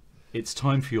 Diana, it's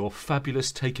time for your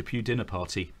fabulous Take a Pew dinner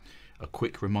party. A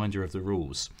quick reminder of the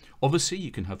rules. Obviously,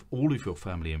 you can have all of your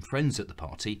family and friends at the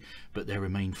party, but there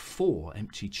remain 4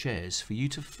 empty chairs for you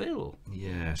to fill.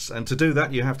 Yes, and to do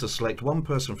that you have to select one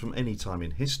person from any time in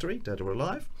history, dead or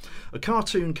alive, a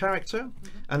cartoon character,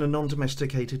 and a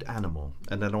non-domesticated animal.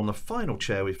 And then on the final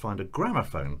chair we find a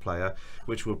gramophone player,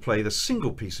 which will play the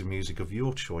single piece of music of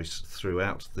your choice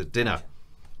throughout the dinner.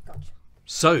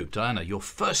 So, Diana, your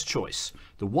first choice,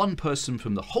 the one person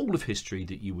from the whole of history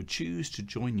that you would choose to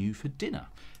join you for dinner.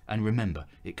 And remember,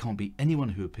 it can't be anyone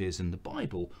who appears in the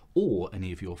Bible or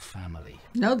any of your family.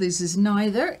 No, this is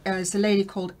neither. It's a lady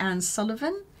called Anne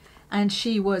Sullivan, and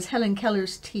she was Helen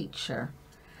Keller's teacher.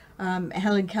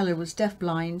 Helen Keller was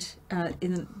deafblind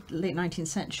in the late 19th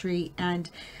century, and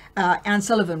Anne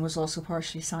Sullivan was also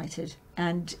partially sighted.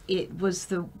 And it was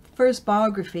the first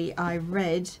biography I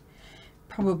read,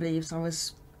 probably as I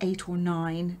was 8 or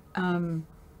 9,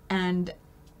 and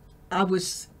I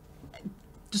was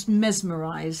just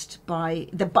mesmerised by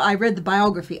I read the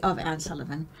biography of Anne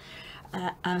Sullivan,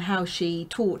 and how she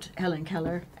taught Helen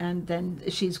Keller, and then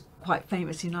she's quite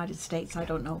famous in the United States. I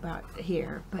don't know about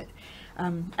here, but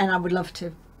and I would love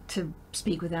to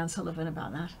speak with Anne Sullivan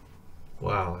about that.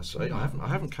 Wow, I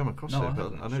haven't come across No, it, I but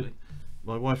haven't, I know actually.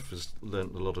 my wife has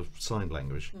learnt a lot of sign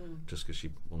language just because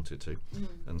she wanted to,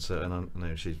 and so I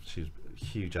know she's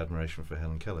huge admiration for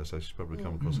Helen Keller, so she's probably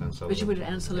come across Anne Sullivan. But she would.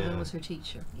 Anne Sullivan Yeah. was her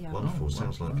teacher. Yeah. Wonderful. Oh,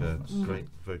 Sounds wow. like a great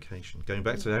vocation. Going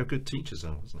back to how good teachers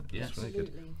are, isn't it? Yes. That's very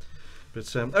good.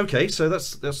 But okay, so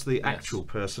that's the actual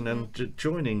person, and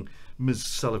joining Ms.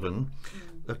 Sullivan,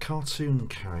 a cartoon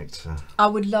character. I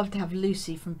would love to have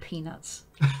Lucy from Peanuts.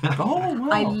 Oh, wow.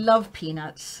 I love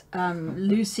Peanuts.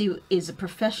 Lucy is a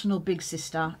professional big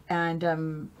sister,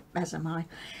 and as am I.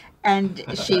 And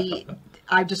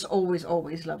I just always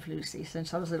loved Lucy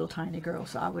since I was a little tiny girl.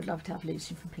 So I would love to have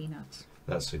Lucy from Peanuts.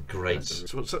 That's a great,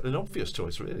 it's an obvious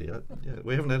choice, really. Yeah,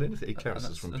 we haven't had any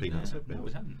characters from Peanuts, have we? No,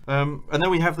 we haven't. And then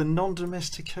we have the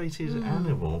non-domesticated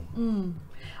animal.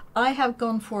 I have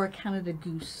gone for a Canada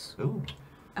goose. Ooh.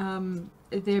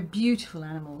 They're beautiful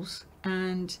animals,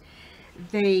 and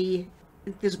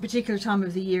there's a particular time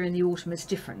of the year in the autumn it's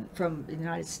different from the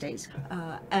United States,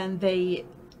 and they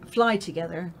fly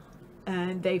together,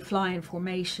 and they fly in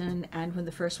formation, and when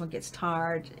the first one gets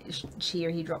tired, she or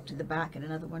he dropped to the back and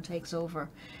another one takes over.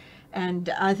 And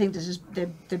I think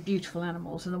they're beautiful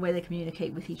animals, and the way they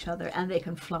communicate with each other, and they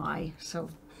can fly, so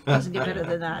it doesn't get better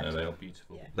than that. No, they are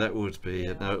beautiful. Yeah. That would be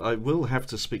it. Now, I will have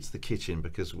to speak to the kitchen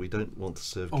because we don't want to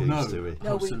serve geese, no. do we?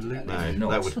 No, we Absolutely don't. No,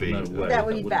 that would be No way. That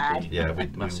would be wouldn't bad. Yeah, we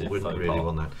Massive wouldn't faux really pas.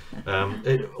 want that.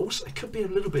 It could be a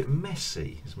little bit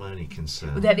messy, is my only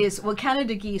concern. That is, well,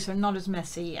 Canada geese are not as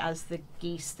messy as the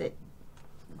geese that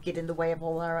get in the way of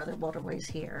all our other waterways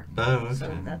here. Oh, okay.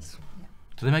 So that's,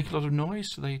 Do they make a lot of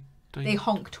noise? Do they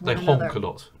honk to They one honk another. a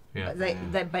lot. Yeah.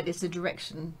 But it's a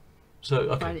direction So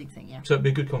okay. fighting thing, yeah. So it'd be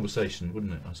a good conversation,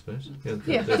 wouldn't it? I suppose.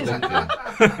 Yeah.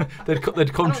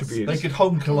 They'd contribute. They could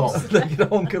honk along. They could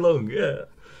honk along. Yeah.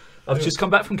 I've just come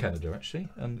back from Canada actually,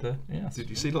 and yeah. Did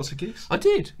you see lots of geese? I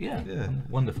did. Yeah. Yeah.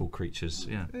 Wonderful creatures.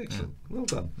 Yeah. Excellent. Well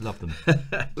done. Love them.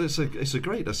 It's a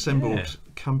great assembled Yeah.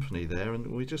 company there, and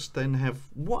we just then have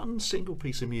one single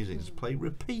piece of music to play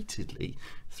repeatedly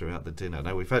throughout the dinner.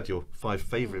 Now, we've had your 5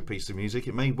 favourite pieces of music.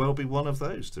 It may well be one of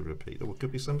those to repeat, or it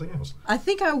could be something else. I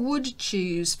think I would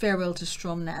choose Farewell to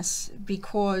Stromness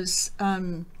because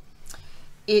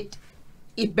it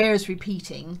bears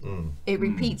repeating. It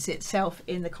repeats itself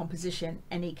in the composition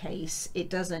any case. It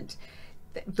doesn't,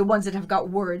 the ones that have got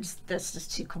words, that's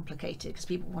just too complicated because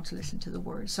people want to listen to the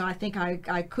words. So I think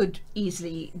I could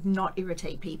easily not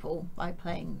irritate people by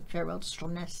playing Farewell to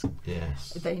Stromness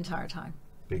Yes. the entire time.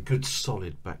 Be good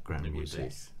solid background It would music,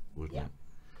 Yes. wouldn't Yeah. it?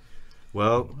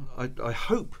 Well, I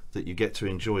hope that you get to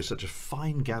enjoy such a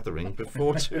fine gathering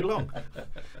before too long.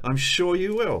 I'm sure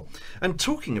you will. And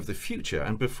talking of the future,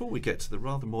 and before we get to the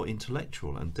rather more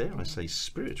intellectual and, dare I say,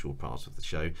 spiritual part of the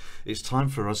show, it's time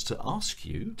for us to ask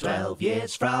you... 12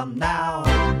 years from now,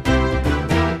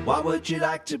 what would you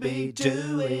like to be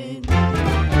doing?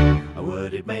 Or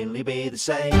would it mainly be the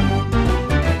same?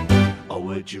 Or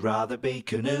would you rather be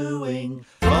canoeing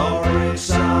for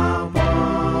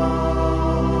someone?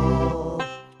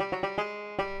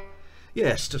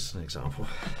 Yes, just an example.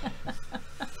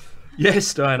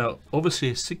 Yes, Diana, obviously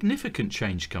a significant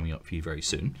change coming up for you very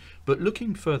soon. But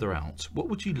looking further out, what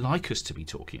would you like us to be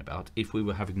talking about if we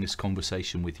were having this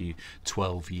conversation with you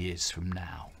 12 years from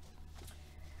now?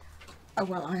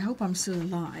 Well, I hope I'm still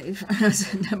alive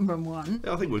as number one.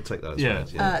 I think we'll take that as Yeah.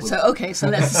 right. Yeah. So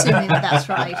let's assume that that's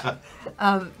right.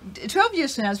 12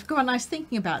 years from now, it's quite nice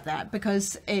thinking about that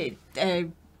because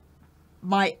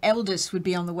my eldest would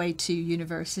be on the way to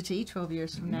university 12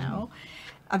 years from now.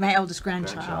 My eldest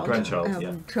grandchild, Grandchild,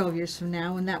 yeah. 12 years from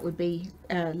now, and that would be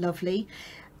lovely.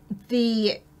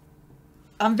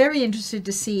 I'm very interested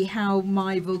to see how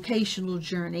my vocational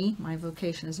journey, my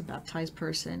vocation as a baptized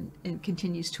person,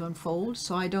 continues to unfold.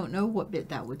 So I don't know what bit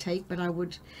that would take, but I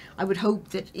would hope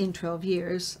that in 12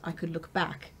 years I could look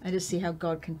back and just see how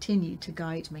God continued to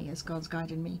guide me as God's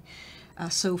guided me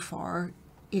so far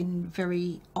in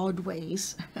very odd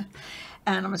ways.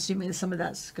 And I'm assuming that some of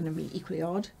that's going to be equally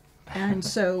odd. And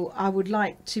so I would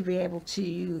like to be able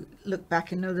to look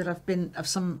back and know that I've been of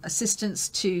some assistance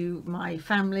to my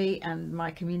family and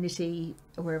my community,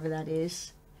 wherever that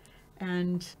is.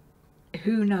 And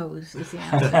who knows is the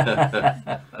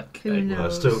answer. Who Well,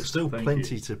 knows? still Thank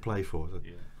plenty you. to play for.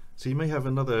 Yeah. So you may have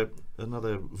another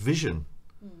vision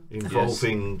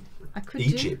involving I could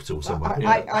Egypt do. or somewhere.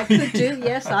 I could do,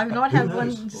 yes. I've not had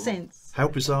one since. How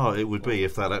bizarre it would be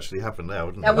if that actually happened now,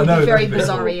 wouldn't That it? would know, be very that'd be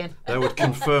bizarre, cool. Ian. That would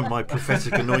confirm my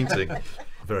prophetic anointing.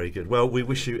 Very good. Well, we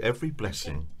wish you every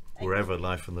blessing wherever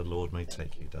life and the Lord may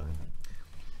take you, Diana.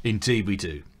 Indeed we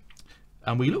do.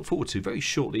 And we look forward to very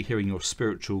shortly hearing your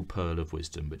spiritual pearl of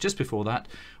wisdom. But just before that,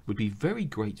 we'd be very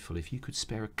grateful if you could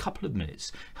spare a couple of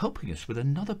minutes helping us with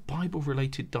another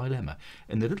Bible-related dilemma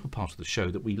in the little part of the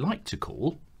show that we like to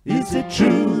call... Is it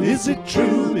true? Is it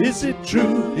true? Is it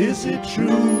true? Is it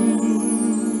true?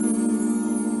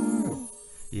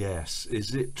 Yes,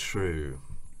 is it true?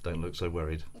 Don't look so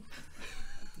worried.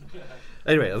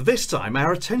 Anyway, this time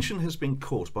our attention has been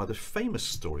caught by the famous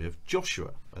story of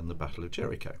Joshua and the Battle of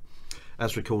Jericho,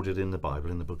 as recorded in the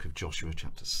Bible in the book of Joshua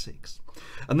chapter 6.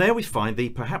 And there we find the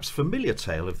perhaps familiar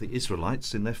tale of the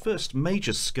Israelites in their first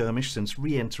major skirmish since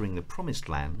re-entering the Promised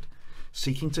Land,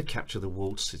 seeking to capture the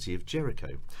walled city of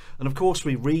Jericho. And of course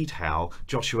we read how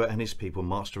Joshua and his people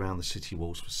marched around the city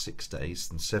walls for 6 days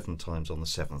and 7 times on the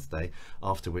 7th day,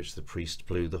 after which the priest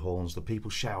blew the horns, the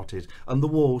people shouted, and the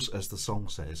walls, as the song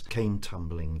says, came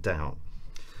tumbling down.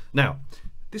 Now,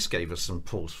 this gave us some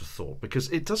pause for thought, because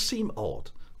it does seem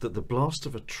odd that the blast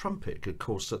of a trumpet could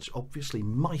cause such obviously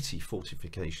mighty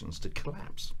fortifications to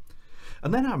collapse.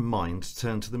 And then our minds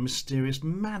turned to the mysterious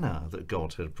manna that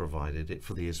God had provided it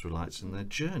for the Israelites in their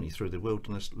journey through the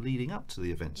wilderness leading up to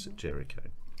the events at Jericho.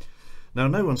 Now,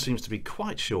 no one seems to be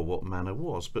quite sure what manna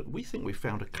was, but we think we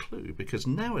found a clue, because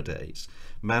nowadays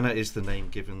manna is the name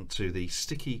given to the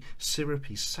sticky,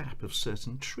 syrupy sap of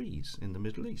certain trees in the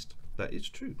Middle East. That is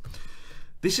true.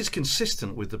 This is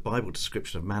consistent with the Bible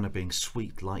description of manna being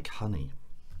sweet like honey.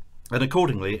 And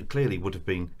accordingly, it clearly would have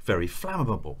been very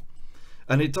flammable.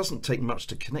 And it doesn't take much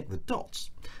to connect the dots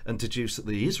and deduce that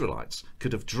the Israelites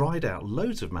could have dried out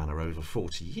loads of manna over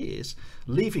 40 years,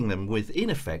 leaving them with, in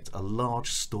effect, a large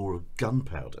store of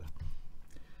gunpowder.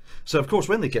 So, of course,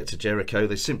 when they get to Jericho,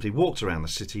 they simply walked around the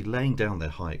city, laying down their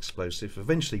high explosive,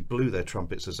 eventually blew their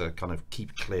trumpets as a kind of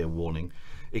keep clear warning,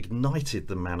 ignited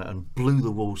the manna and blew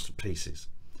the walls to pieces.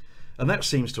 And that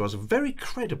seems to us a very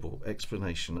credible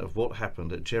explanation of what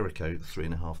happened at Jericho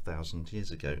 3,500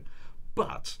 years ago.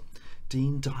 But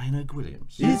Dean Dianna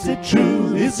Gwilliams. Is it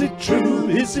true? Is it true?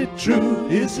 Is it true?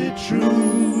 Is it true?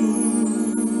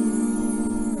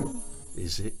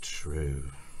 Is it true?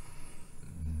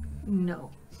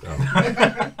 No.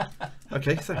 Oh.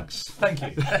 Okay, thanks. Thank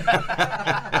you.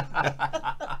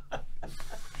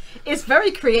 It's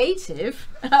very creative,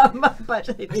 but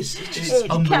It's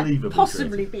it unbelievably can't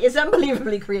possibly be. It's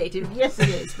unbelievably creative. Yes, it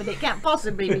is, but it can't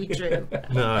possibly be true.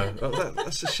 No,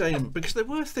 that's a shame, because there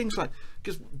were things like,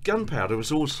 because gunpowder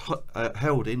was always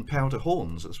held in powder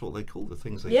horns. That's what they call the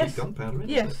things they Yes. keep gunpowder in.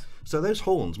 Yes. Isn't it? So those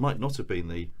horns might not have been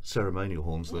the ceremonial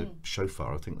horns, the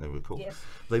shofar, I think they were called. Yes.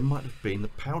 They might have been the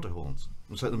powder horns.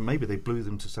 And so then maybe they blew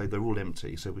them to say they're all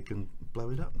empty, so we can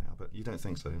blow it up now. But you don't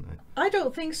think so, no? I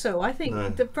don't think so. I think No.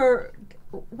 that for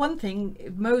one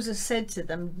thing, Moses said to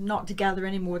them not to gather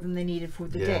any more than they needed for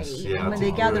the Yes, day. yeah, And I when they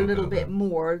did gathered a read little about bit that.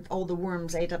 more, all the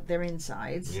worms ate up their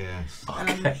insides. Yes.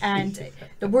 And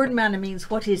the word manna means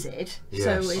what is it? So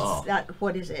Yes. it's that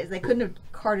what is it? They couldn't have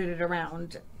carted it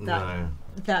around No.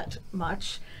 that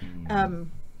much.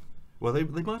 Well, they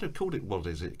might have called it what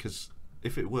is it, because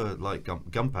if it were like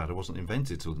gunpowder wasn't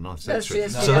invented till the 9th That's- century,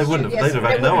 yes, so yes, they wouldn't have, yes, they'd have they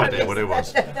had no wouldn't idea what it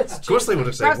was. That's Of course they would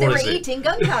have said, Perhaps they what were is it? eating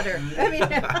gunpowder. I mean,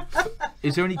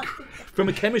 Is there any, from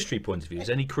a chemistry point of view, is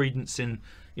there any credence in,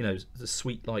 you know, the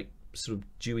sweet, like, sort of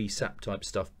dewy sap type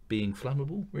stuff being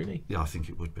flammable, really? Yeah, I think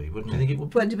it would be, wouldn't Do you it? think it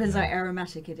would? well, it depends how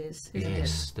aromatic it is. Isn't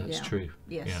Yes, it? that's Yeah. true.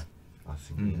 Yes. Yeah. I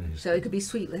think it is. So it could be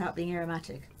sweet without being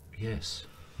aromatic. Yes.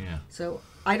 Yeah. So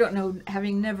I don't know,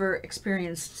 having never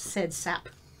experienced said sap,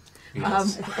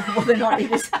 Yes. whether or not it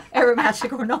is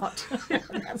aromatic or not.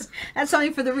 that's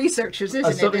something for the researchers,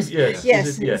 isn't something- it? yes,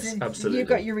 yes, yes, absolutely. You've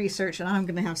got your research, and I'm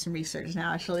going to have some research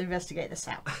now. I shall investigate the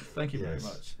sap. Thank you very Yes.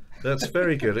 much. That's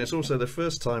very good. It's also the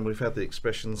first time we've had the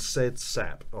expression "said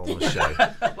sap" on the show.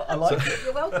 I like it.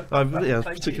 You're welcome. Yeah,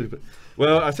 Thank particularly.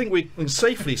 Well, I think we can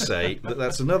safely say that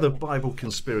that's another Bible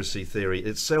conspiracy theory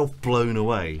itself blown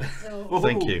away.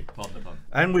 Thank you. Pardon the pun.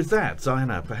 And with that,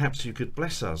 Dianna, perhaps you could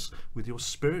bless us with your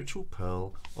spiritual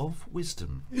pearl of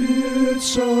wisdom.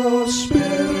 It's a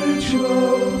spiritual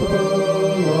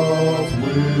pearl of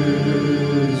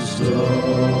wisdom.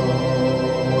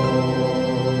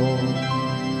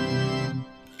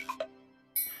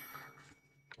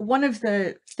 One of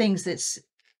the things that's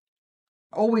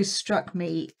always struck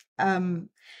me, the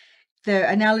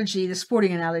analogy, the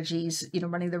sporting analogies, you know,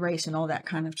 running the race and all that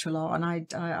kind of trelaw, and I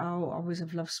always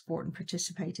have loved sport and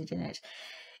participated in it,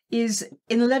 is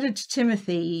in the letter to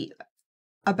Timothy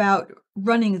about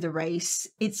running the race.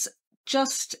 It's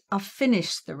just a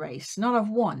finish the race, not of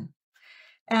one.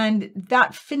 And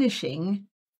that finishing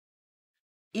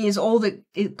is all that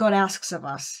God asks of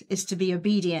us, is to be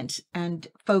obedient and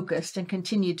focused and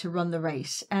continue to run the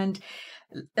race. And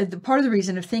the part of the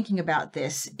reason of thinking about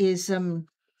this is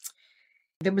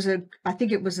there was I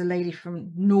think it was a lady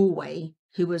from Norway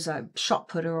who was a shot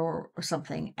putter or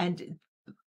something, and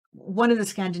one of the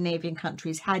Scandinavian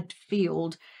countries had to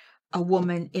field a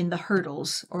woman in the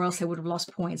hurdles, or else they would have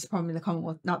lost points, probably the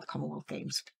Commonwealth, not the Commonwealth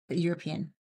Games, the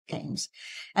European Games.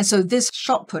 And so this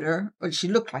shot putter, or she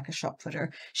looked like a shot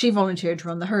putter, she volunteered to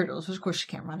run the hurdles, which of course she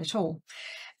can't run at all.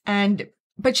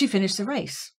 But she finished the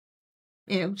race.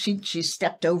 You know, she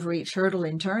stepped over each hurdle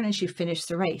in turn and she finished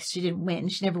the race. She didn't win.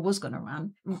 She never was going to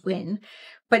win,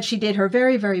 but she did her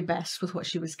very, very best with what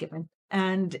she was given.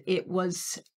 And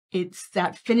it's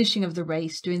that finishing of the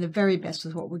race, doing the very best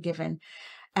with what we're given.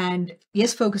 And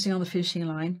yes, focusing on the finishing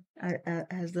line,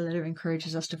 as the letter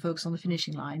encourages us to focus on the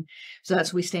finishing line. So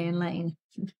that's we stay in lane.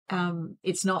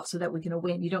 It's not so that we're going to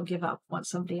win. You don't give up once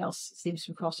somebody else seems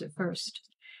to cross it first.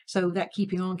 So that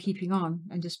keeping on,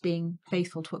 and just being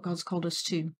faithful to what God's called us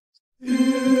to.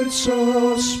 It's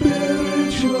a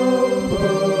spiritual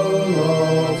pearl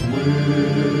of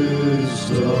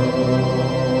wisdom.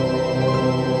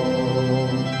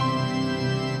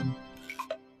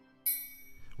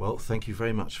 Well, thank you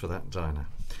very much for that, Dianna.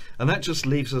 And that just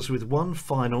leaves us with one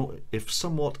final, if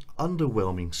somewhat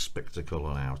underwhelming spectacle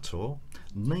on our tour,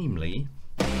 namely...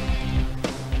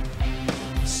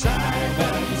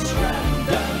 Simon's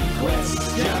Random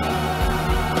Question.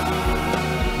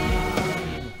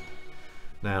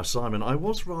 Now, Simon, I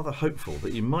was rather hopeful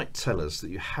that you might tell us that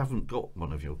you haven't got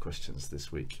one of your questions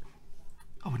this week.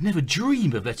 I would never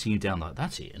dream of letting you down like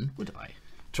that, Ian, would I?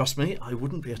 Trust me, I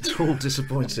wouldn't be at all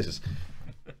disappointed.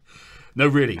 No,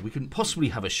 really, we couldn't possibly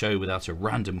have a show without a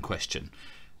random question.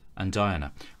 And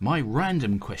Dianna, my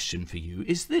random question for you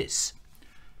is this.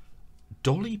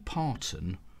 Dolly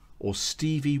Parton or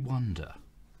Stevie Wonder?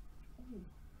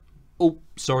 Oh,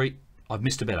 sorry, I've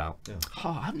missed a bit out. Yeah.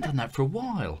 Oh, I haven't done that for a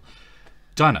while.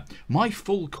 Dianna, my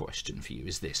full question for you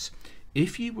is this.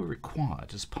 If you were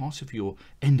required as part of your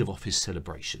end of office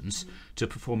celebrations to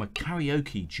perform a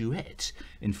karaoke duet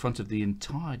in front of the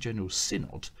entire General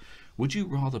Synod, would you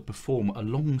rather perform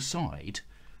alongside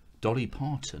Dolly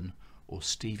Parton or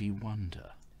Stevie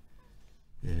Wonder?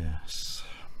 Yes.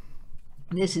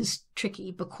 This is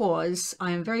tricky because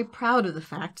I am very proud of the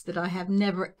fact that I have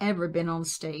never ever been on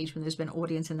stage when there's been an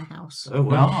audience in the house. Oh,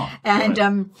 wow. And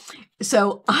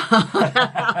so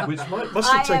Which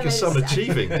must have taken some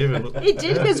achieving, given it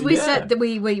did, because we set that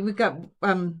we got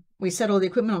we set all the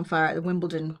equipment on fire at the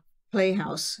Wimbledon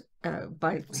Playhouse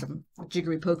by some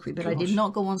jiggery pokery, but I did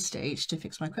not go on stage to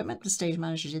fix my equipment. The stage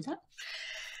manager did that.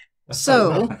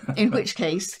 So in which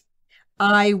case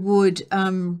I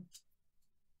wouldn't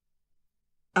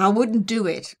do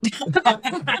it.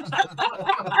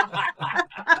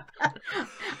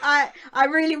 I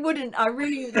really wouldn't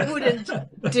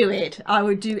do it. I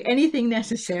would do anything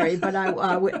necessary, but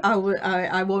I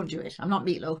won't do it. I'm not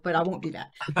Meatloaf, but I won't do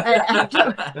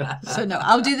that. So no,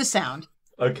 I'll do the sound.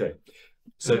 Okay.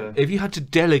 So if you had to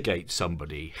delegate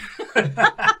somebody...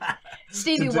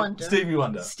 Stevie Wonder. Stevie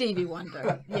Wonder. Stevie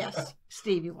Wonder. Yes,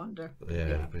 Stevie Wonder.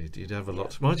 Yeah, but you'd have a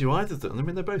lot. Mind you, either of them. I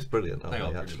mean, they're both brilliant, aren't They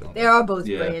are they? Actually. brilliant. They are both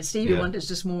Yeah. brilliant. Stevie Yeah. Wonder's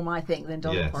just more my thing than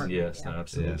Dolly Yes. Parton. Yes, Yeah. no,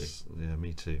 absolutely. Yes. Yeah,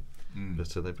 me too. But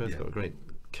they've both Yeah. got a great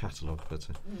catalogue. But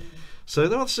so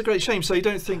that's a great shame. So you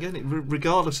don't think,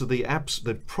 regardless of the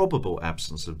probable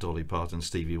absence of Dolly Parton and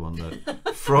Stevie Wonder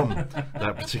from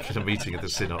that particular meeting at the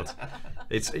Synod,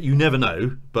 it's you never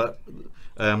know. But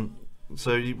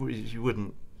so you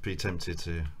wouldn't be tempted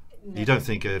to. No. You don't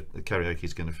think a karaoke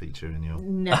is going to feature in your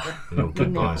Never. goodbye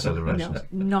No, celebrations?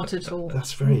 not at all.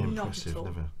 That's very Not impressive. at all.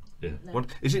 Never. Yeah. No.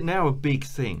 Is it now a big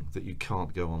thing that you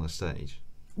can't go on the stage?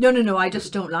 No, I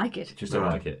just don't like it. Just don't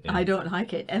like it. Yeah. I don't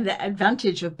like it. And the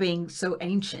advantage of being so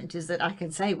ancient is that I can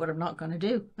say what I'm not going to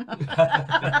do.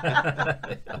 I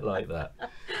like that.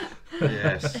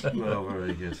 Yes. Well,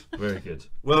 very good. Very good.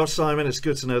 Well, Simon, it's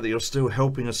good to know that you're still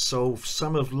helping us solve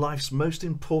some of life's most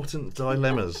important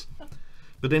dilemmas.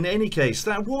 But in any case,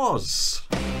 that was...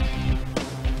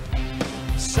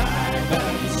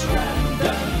 Simon's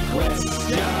Random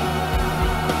Question.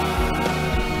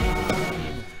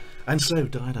 And so,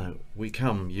 Dianna,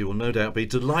 you will no doubt be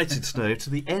delighted to know, to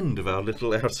the end of our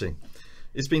little outing.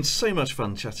 It's been so much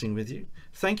fun chatting with you.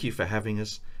 Thank you for having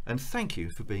us, and thank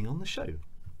you for being on the show.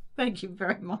 Thank you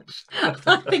very much. I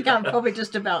think I'm probably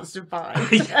just about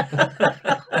survived.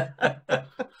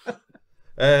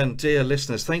 And dear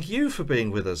listeners, thank you for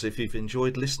being with us. If you've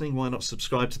enjoyed listening, why not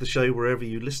subscribe to the show wherever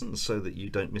you listen so that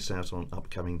you don't miss out on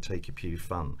upcoming Take a Pew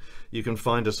fun. You can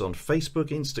find us on Facebook,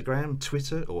 Instagram,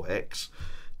 Twitter or X,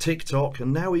 TikTok,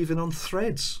 and now even on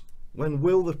Threads. When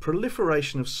will the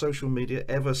proliferation of social media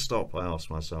ever stop, I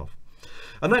ask myself.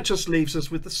 And that just leaves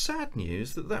us with the sad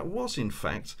news that was in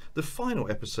fact the final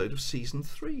episode of season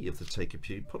 3 of the Take a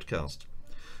Pew podcast.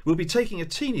 We'll be taking a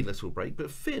teeny little break, but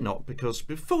fear not, because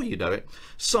before you know it,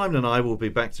 Simon and I will be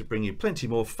back to bring you plenty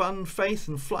more fun, faith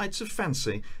and flights of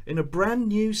fancy in a brand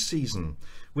new season,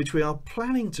 which we are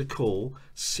planning to call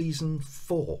Season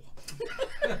 4.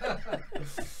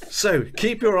 So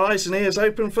keep your eyes and ears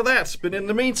open for that, but in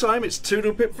the meantime, it's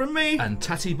Toodle Pip from me. And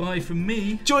tatty bye from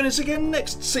me. Join us again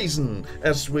next season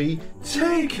as we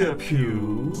Take a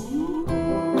Pew.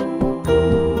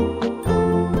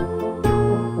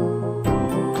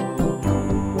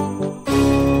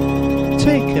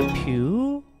 Take a